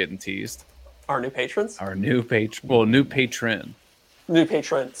getting teased? Our new patrons? Our new patron. new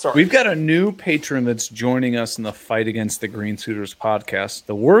patron. Sorry. We've got a new patron that's joining us in the fight against the Green Suitors podcast,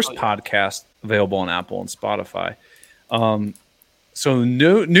 the worst podcast available on Apple and Spotify. So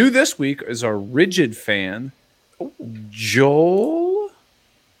new this week is our rigid fan, Joel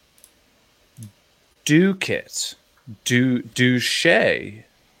Duquette. Douche. I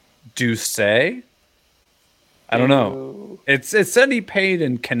don't know. It said he paid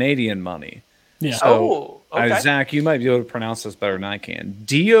in Canadian money. Yeah. So, okay. Zach, you might be able to pronounce this better than I can.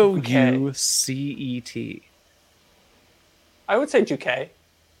 Doucet. I would say Duque.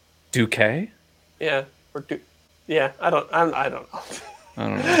 Duque? Yeah. Or yeah. I don't know. I don't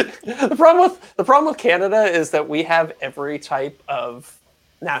know. The problem with Canada is that we have every type of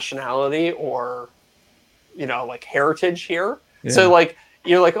nationality or, like heritage here. Yeah. So like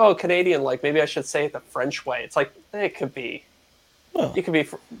you're like, oh, Canadian, like maybe I should say it the French way. It's like it could be. Well, it could be.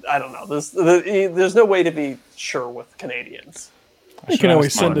 I don't know. There's no way to be sure with Canadians. You can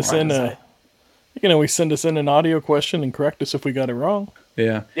always send us in an audio question and correct us if we got it wrong.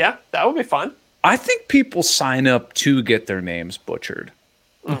 Yeah. Yeah, that would be fun. I think people sign up to get their names butchered.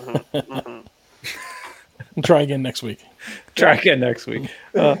 Mm-hmm, mm-hmm. We'll try again next week.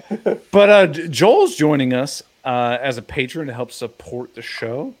 But Joel's joining us as a patron to help support the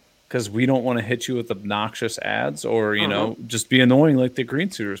show because we don't want to hit you with obnoxious ads or, just be annoying like the Green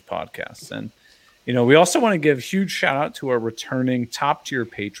Suitors podcast. And, we also want to give a huge shout out to our returning top tier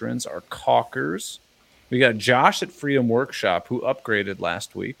patrons, our caulkers. We got Josh at Freedom Workshop who upgraded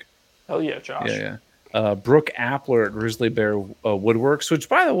last week. Oh, yeah, Josh. Yeah. Brooke Appler at Grizzly Bear Woodworks, which,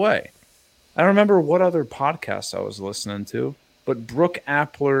 by the way, I don't remember what other podcasts I was listening to, but Brooke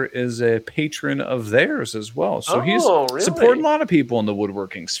Appler is a patron of theirs as well. So he's supporting a lot of people in the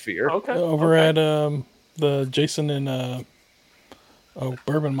woodworking sphere. Okay. Over at the Jason and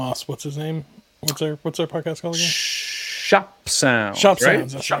Bourbon Moss. What's his name? What's their podcast called again? Shop Sounds. Shop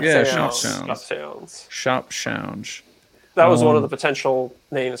Sounds. Right? Shop Sounds. That was one of the potential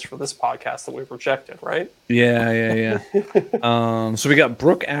names for this podcast that we've rejected, right? Yeah. So we got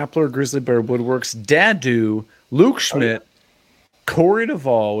Brooke Appler, Grizzly Bear Woodworks, Dadu, Luke Schmidt, Corey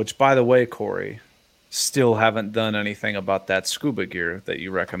Duvall, which, by the way, Corey, still haven't done anything about that scuba gear that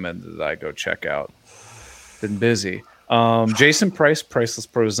you recommended that I go check out. Been busy. Jason Price, Priceless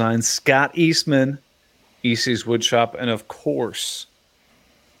Pro Design, Scott Eastman, EC's Woodshop, and of course,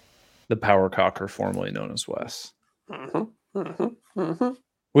 the Power Cocker, formerly known as Wes.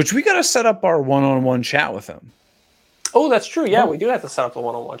 Which we got to set up our one-on-one chat with him. Oh, that's true. Yeah, we do have to set up a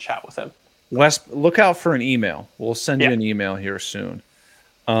one-on-one chat with him. Wes, look out for an email. We'll send you an email here soon.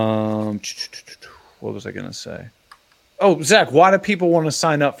 What was I going to say? Oh, Zach, why do people want to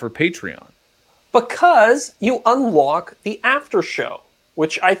sign up for Patreon? Because you unlock the after show,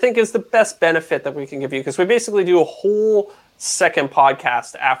 which I think is the best benefit that we can give you, because we basically do a whole second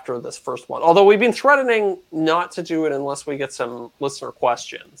podcast after this first one. Although we've been threatening not to do it unless we get some listener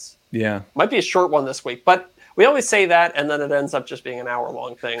questions. Yeah. Might be a short one this week, but we always say that, and then it ends up just being an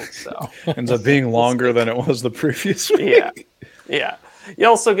hour-long thing. So ends up being longer than it was the previous week. Yeah. You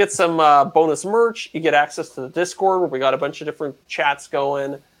also get some bonus merch. You get access to the Discord where we got a bunch of different chats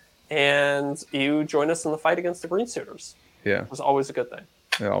going, and you join us in the fight against the Green Suitors. Yeah. It was always a good thing.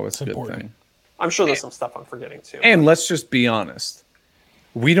 Yeah, always a good thing. I'm sure there's some stuff I'm forgetting too. And let's just be honest.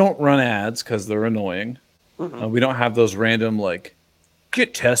 We don't run ads because they're annoying. Mm-hmm. We don't have those random,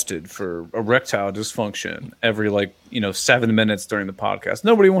 get tested for erectile dysfunction every 7 minutes during the podcast.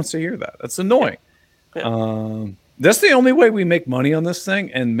 Nobody wants to hear that. That's annoying. Yeah. That's the only way we make money on this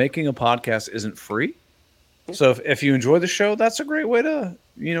thing, and making a podcast isn't free. So if you enjoy the show, that's a great way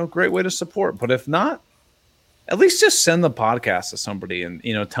to support. But if not, at least just send the podcast to somebody and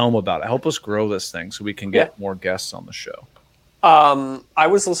tell them about it. Help us grow this thing so we can get more guests on the show. I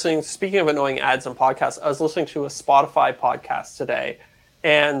was listening. Speaking of annoying ads on podcasts, I was listening to a Spotify podcast today,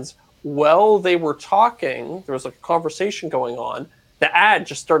 and while they were talking, there was a conversation going on. The ad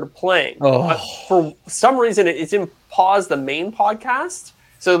just started playing. But for some reason, it didn't pause the main podcast,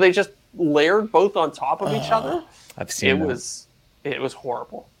 so they just layered both on top of each other. I've seen it. It was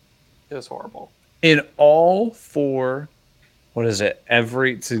horrible. It was horrible. In all four,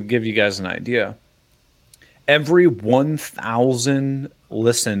 to give you guys an idea, every 1,000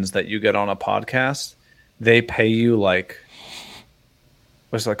 listens that you get on a podcast, they pay you $11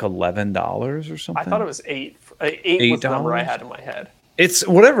 or something? I thought it was $8. $8 was the number I had in my head. It's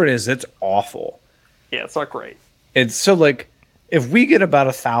whatever it is, it's awful. Yeah, it's not great. It's so if we get about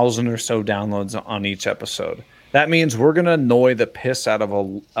 1,000 or so downloads on each episode, that means we're going to annoy the piss out of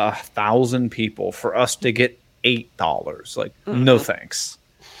 1,000 people for us to get $8. No thanks.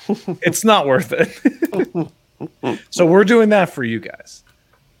 It's not worth it. So we're doing that for you guys.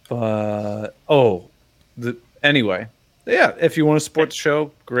 But anyway, yeah. If you want to support the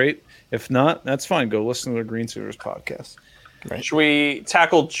show, great. If not, that's fine. Go listen to the Green Suitors podcast. Right. Should we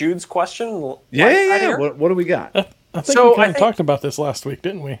tackle Jude's question? Yeah. What do we got? I think we kind of talked about this last week,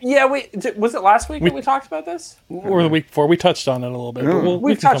 didn't we? Yeah, was it last week that we talked about this? Or the week before? We touched on it a little bit. But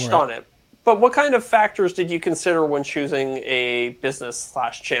we touched on it. But what kind of factors did you consider when choosing a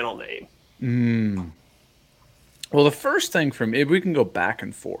business/channel name? Well, the first thing for me, we can go back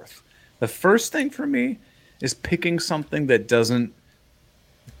and forth. The first thing for me is picking something that doesn't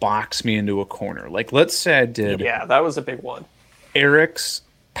box me into a corner. Like, let's say I did Yeah, that was a big one. Eric's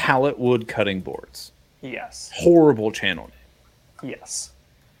pallet wood cutting boards. Yes. Horrible channel name. Yes.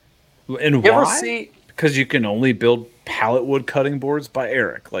 And You why? ever see? Because you can only build pallet wood cutting boards by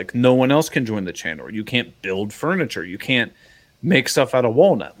Eric. Like, no one else can join the channel. You can't build furniture. You can't make stuff out of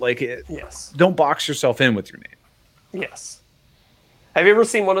walnut. Like, Yes. don't box yourself in with your name. Yes. Have you ever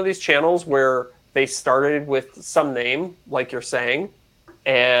seen one of these channels where they started with some name, like you're saying,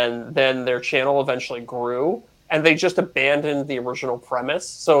 and then their channel eventually grew, and they just abandoned the original premise?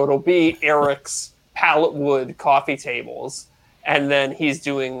 So it'll be Eric's pallet wood coffee tables, and then he's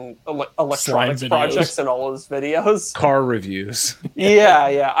doing electronics projects in all his videos. Car reviews.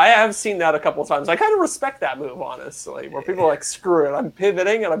 Yeah. I have seen that a couple of times. I kind of respect that move, honestly, where people are like, screw it, I'm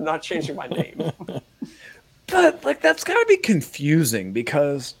pivoting and I'm not changing my name. But, like, that's got to be confusing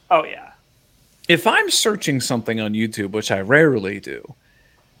because Oh, yeah. if I'm searching something on YouTube, which I rarely do,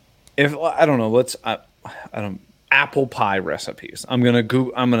 I don't know, apple pie recipes. I'm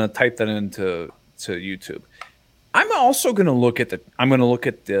gonna type that into YouTube. I'm also gonna look at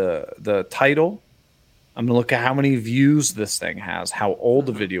the title. I'm gonna look at how many views this thing has, how old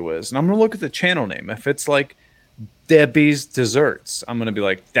the video is, and I'm gonna look at the channel name. If it's like Debbie's Desserts, I'm gonna be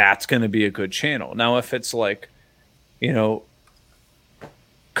like, that's gonna be a good channel. Now, if it's like,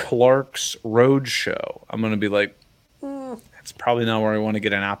 Clark's Roadshow, I'm gonna be like, that's probably not where I want to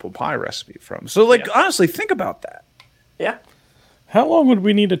get an apple pie recipe from. So, honestly, think about that. Yeah. How long would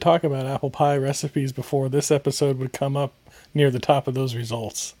we need to talk about apple pie recipes before this episode would come up near the top of those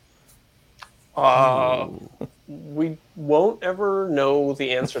results? We won't ever know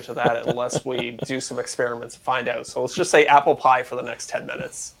the answer to that unless we do some experiments to find out. So let's just say apple pie for the next 10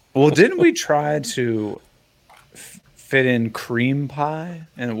 minutes. Well, didn't we try to fit in cream pie?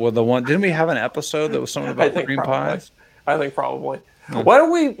 And didn't we have an episode that was something about cream pies? I think probably. Why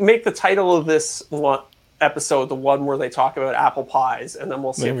don't we make the title of this episode the one where they talk about apple pies, and then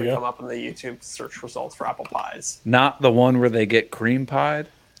we'll see if we come up in the YouTube search results for apple pies. Not the one where they get cream pied?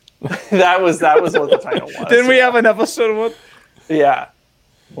 that was what the title was. Didn't we have an episode of Yeah.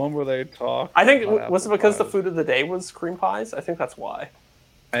 one where they talk? I think, was it because the food of the day was cream pies? I think that's why.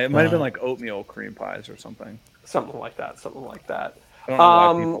 It might have been like oatmeal cream pies or something. Something like that. I don't know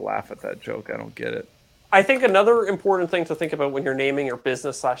why people laugh at that joke. I don't get it. I think another important thing to think about when you're naming your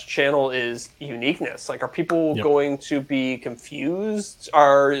business/channel is uniqueness. Like, are people going to be confused?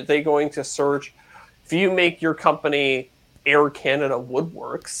 Are they going to search? If you make your company Air Canada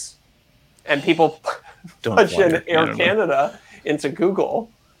Woodworks and people punch in Air Canada into Google,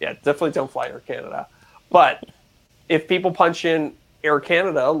 yeah, definitely don't fly Air Canada. But if people punch in Air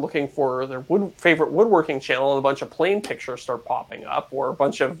Canada looking for their favorite woodworking channel and a bunch of plane pictures start popping up, or a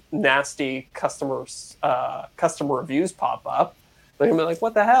bunch of nasty customer reviews pop up, they're gonna be like,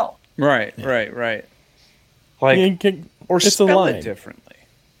 what the hell? Right. Like, or spell it differently.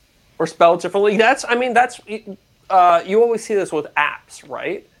 Or spell it differently. You always see this with apps,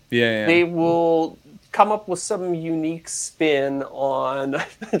 right? Yeah. They will come up with some unique spin on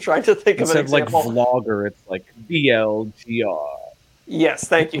trying to think of an example. Instead of like vlogger, it's like BLGR. Yes,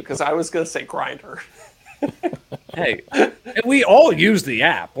 thank you, because I was going to say Grindr. Hey, we all use the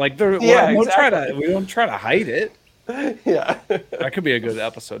app. Like, we don't try to hide it. Yeah, that could be a good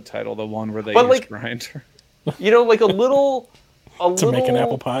episode title. The one where they use Grindr. Like to make an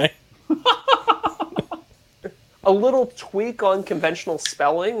apple pie. A little tweak on conventional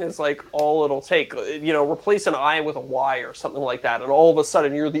spelling is like all it'll take. Replace an I with a Y or something like that, and all of a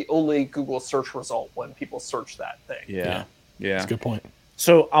sudden you're the only Google search result when people search that thing. Yeah. That's a good point.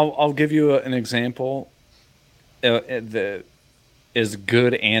 So I'll give you an example that is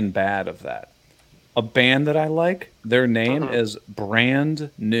good and bad of that. A band that I like, their name is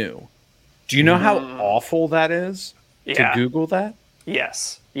Brand New. Do you know how awful that is to Google that?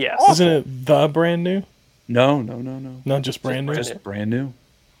 Yes. Awful. Isn't it the Brand New? No. Not just Brand New? Just Brand New.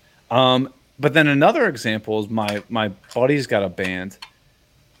 But then another example is my buddy's got a band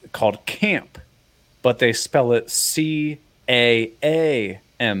called Camp, but they spell it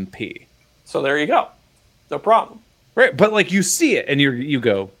CAAMP. So there you go. no problem. Right, but like you see it and you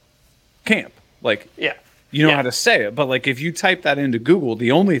go camp. Like Yeah. you know how to say it, but like if you type that into Google,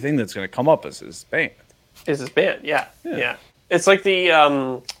 the only thing that's going to come up is his band. Is his band? Yeah. It's like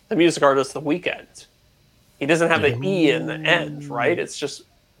the music artist The Weeknd. He doesn't have the E in the end, right? It's just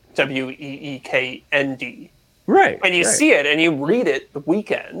Weeknd. Right. And you see it and you read it, The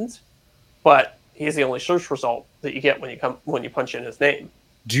Weeknd, but he's the only search result that you get when you punch in his name.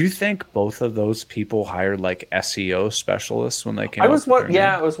 Do you think both of those people hired like SEO specialists when they came? I was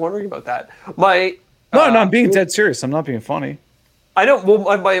wondering about that. No, I'm being dead serious. I'm not being funny. I know.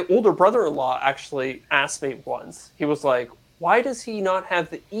 Well, my older brother-in-law actually asked me once. He was like, "Why does he not have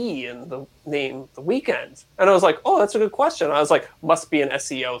the E in the name The Weeknd?" And I was like, "Oh, that's a good question." I was like, "Must be an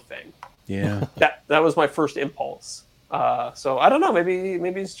SEO thing." Yeah. That was my first impulse. So I don't know.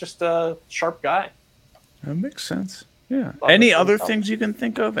 Maybe he's just a sharp guy. That makes sense. Yeah. Any other things you can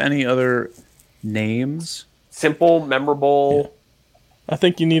think of? Any other names? Simple, memorable. I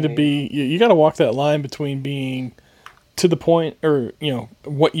think you need to be. You got to walk that line between being to the point, or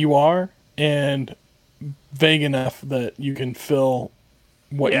what you are, and vague enough that you can fill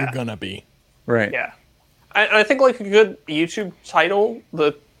what you're gonna be. Right. Yeah. I think like a good YouTube title,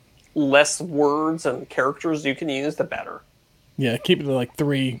 the less words and characters you can use, the better. Yeah, keep it to like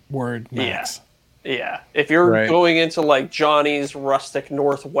 3-word max. Yeah. If you're going into like Johnny's rustic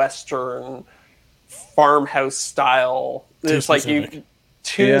Northwestern farmhouse style, it's specific. like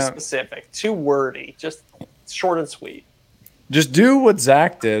too specific, too wordy, just short and sweet. Just do what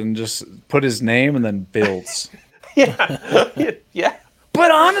Zach did and just put his name and then builds. Yeah.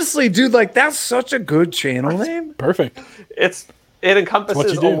 But honestly, dude, like that's such a good channel name. Perfect. It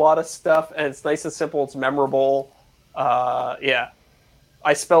encompasses a lot of stuff, and it's nice and simple. It's memorable. Yeah.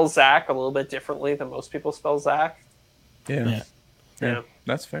 I spell Zach a little bit differently than most people spell Zach. Yeah.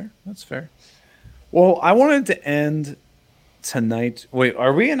 That's fair. That's fair. Well, I wanted to end tonight. Wait,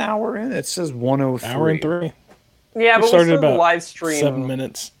 are we an hour in? It says 103. Hour and 3. Yeah, but we started about the live stream 7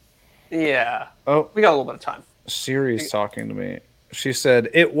 minutes. Yeah. Oh, we got a little bit of time. Siri's talking to me. She said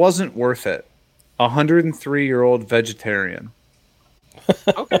it wasn't worth it. 103-year-old vegetarian.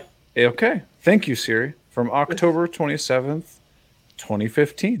 Okay. Okay. Thank you, Siri. From October 27th,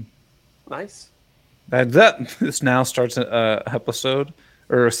 2015. Nice. This now starts an episode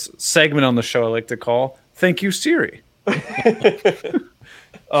or a segment on the show I like to call "Thank You, Siri."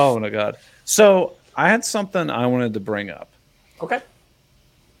 Oh my God! So I had something I wanted to bring up. Okay.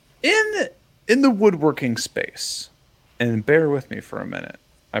 In the woodworking space, and bear with me for a minute.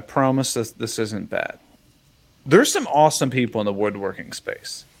 I promise this isn't bad. There's some awesome people in the woodworking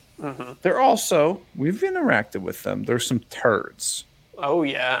space. Mm-hmm. They're also, we've interacted with them. There's some turds. Oh,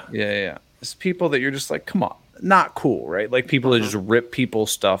 yeah. Yeah. It's people that you're just like, come on, not cool, right? Like people that just rip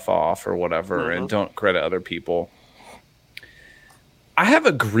people's stuff off or whatever and don't credit other people. I have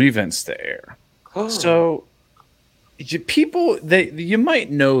a grievance to air. So you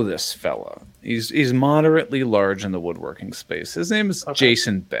might know this fella. He's moderately large in the woodworking space. His name is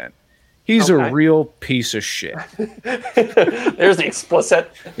Jason Bent. He's a real piece of shit. There's the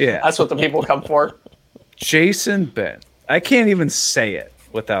explicit. Yeah. That's what the people come for. Jason Bent. I can't even say it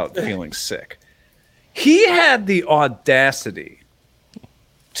without feeling sick. He had the audacity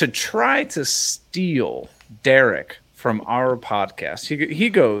to try to steal Derek from our podcast. He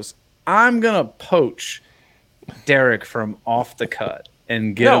goes, I'm going to poach Derek from Off the Cut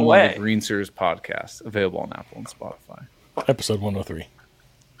and get him on the Green Series podcast, available on Apple and Spotify. Episode 103.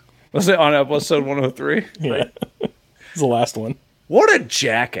 Was it on episode 103? Yeah. It's the last one. What a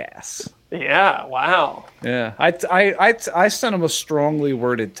jackass. Yeah, wow. Yeah. I sent him a strongly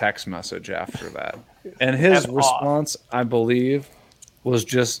worded text message after that. And his response, I believe, was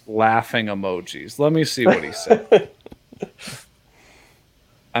just laughing emojis. Let me see what he said.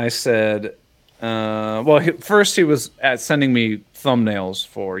 I said, first he was sending me thumbnails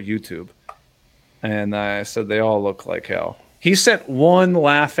for YouTube. And I said, they all look like hell. He sent one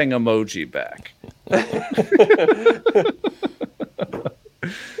laughing emoji back.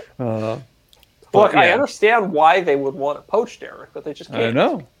 Look, I understand why they would want to poach Derek, but they just can't.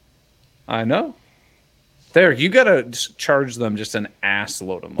 I know. There, you got to charge them just an ass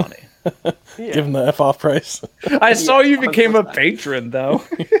load of money. Give them the F off price. I saw you became a patron, though.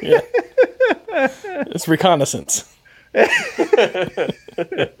 It's reconnaissance. We're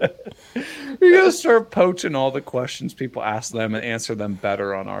going to start poaching all the questions people ask them and answer them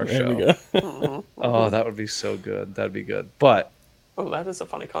better on our show. There we go. Oh, that would be so good. That'd be good. But that is a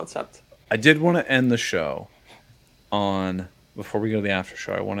funny concept. I did want to end the show on, before we go to the after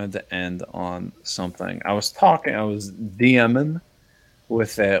show, I wanted to end on something. I was DMing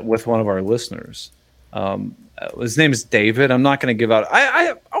with one of our listeners, His name is David. I'm not going to give out.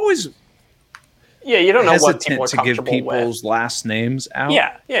 I always you don't know what people hesitant are to give comfortable people's with. last names out.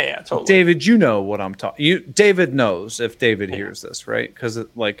 Yeah, totally. David, you know what I'm talking. David knows if David hears this, right? Because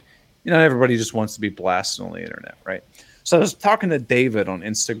everybody just wants to be blasted on the internet, right? So I was talking to David on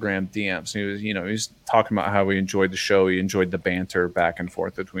Instagram DMs. And he was talking about how he enjoyed the show. He enjoyed the banter back and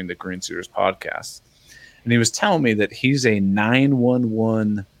forth between the Green Suiters podcast, and he was telling me that he's a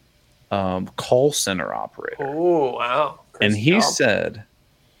 911 call center operator. Oh, wow! And he said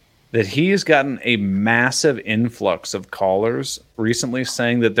that he has gotten a massive influx of callers recently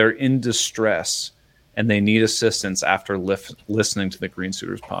saying that they're in distress and they need assistance after listening to the Green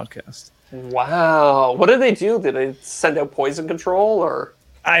Suiters podcast. Wow. What did they do? Did they send out poison control or?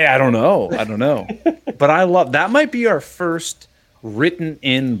 I don't know. But I love that. Might be our first written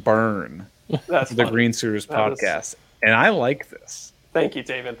in burn That's to the funny. Green Suiters podcast. And I like this. Thank you,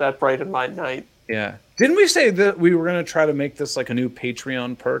 David. That brightened my night. Yeah. Didn't we say that we were going to try to make this like a new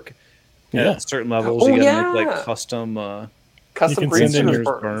Patreon perk? Yeah. At certain levels, you got to make like custom Custom can Green send in Suiters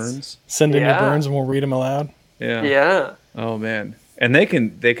your burns. Send in your Yeah. burns and we'll read them aloud. Yeah. Yeah. Oh man. And they can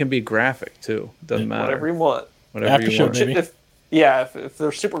be graphic too. Doesn't matter. Whatever you want. Whatever After you show, want. maybe. If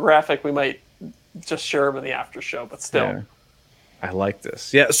they're super graphic, we might just share them in the after show, but still. Yeah. I like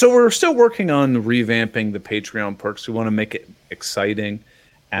this. Yeah. So we're still working on revamping the Patreon perks. We want to make it exciting,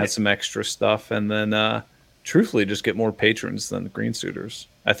 add some extra stuff, and then truthfully just get more patrons than the Green Suiters.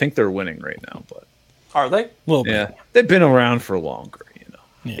 I think they're winning right now, but Are they? A little bit. yeah, they've been around for longer,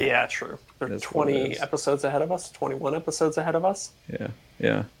 Yeah, true. They're That's what it 20 is. episodes ahead of us, 21 episodes ahead of us.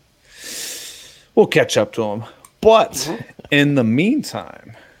 Yeah. We'll catch up to them. But in the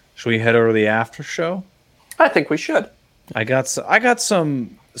meantime, should we head over to the after show? I think we should. I got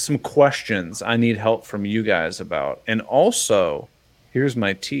some questions I need help from you guys about. And also, here's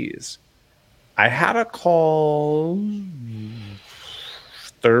my tease. I had a call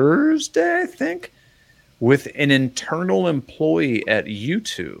Thursday, I think, with an internal employee at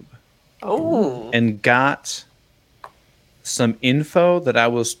YouTube Oh, and got some info that I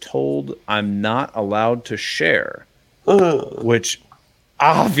was told I'm not allowed to share, which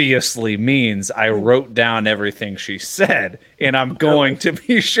obviously means I wrote down everything she said and I'm going to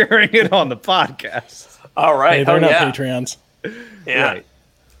be sharing it on the podcast. all right. Hey, they're Oh, not yeah. Patreons. Yeah. Right.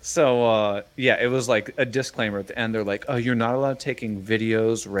 So, it was like a disclaimer at the end. They're like, oh, you're not allowed taking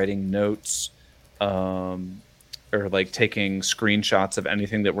videos, writing notes, or like taking screenshots of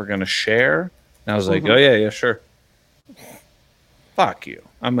anything that we're going to share. And I was like, oh, yeah, sure. Fuck you.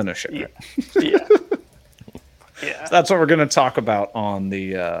 I'm going to share it. Yeah. Yeah. That's what we're going to talk about on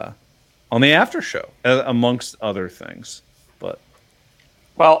the after show, amongst other things. But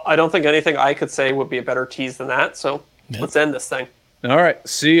Well, I don't think anything I could say would be a better tease than that. So let's end this thing. all right.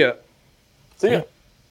 See ya. See ya.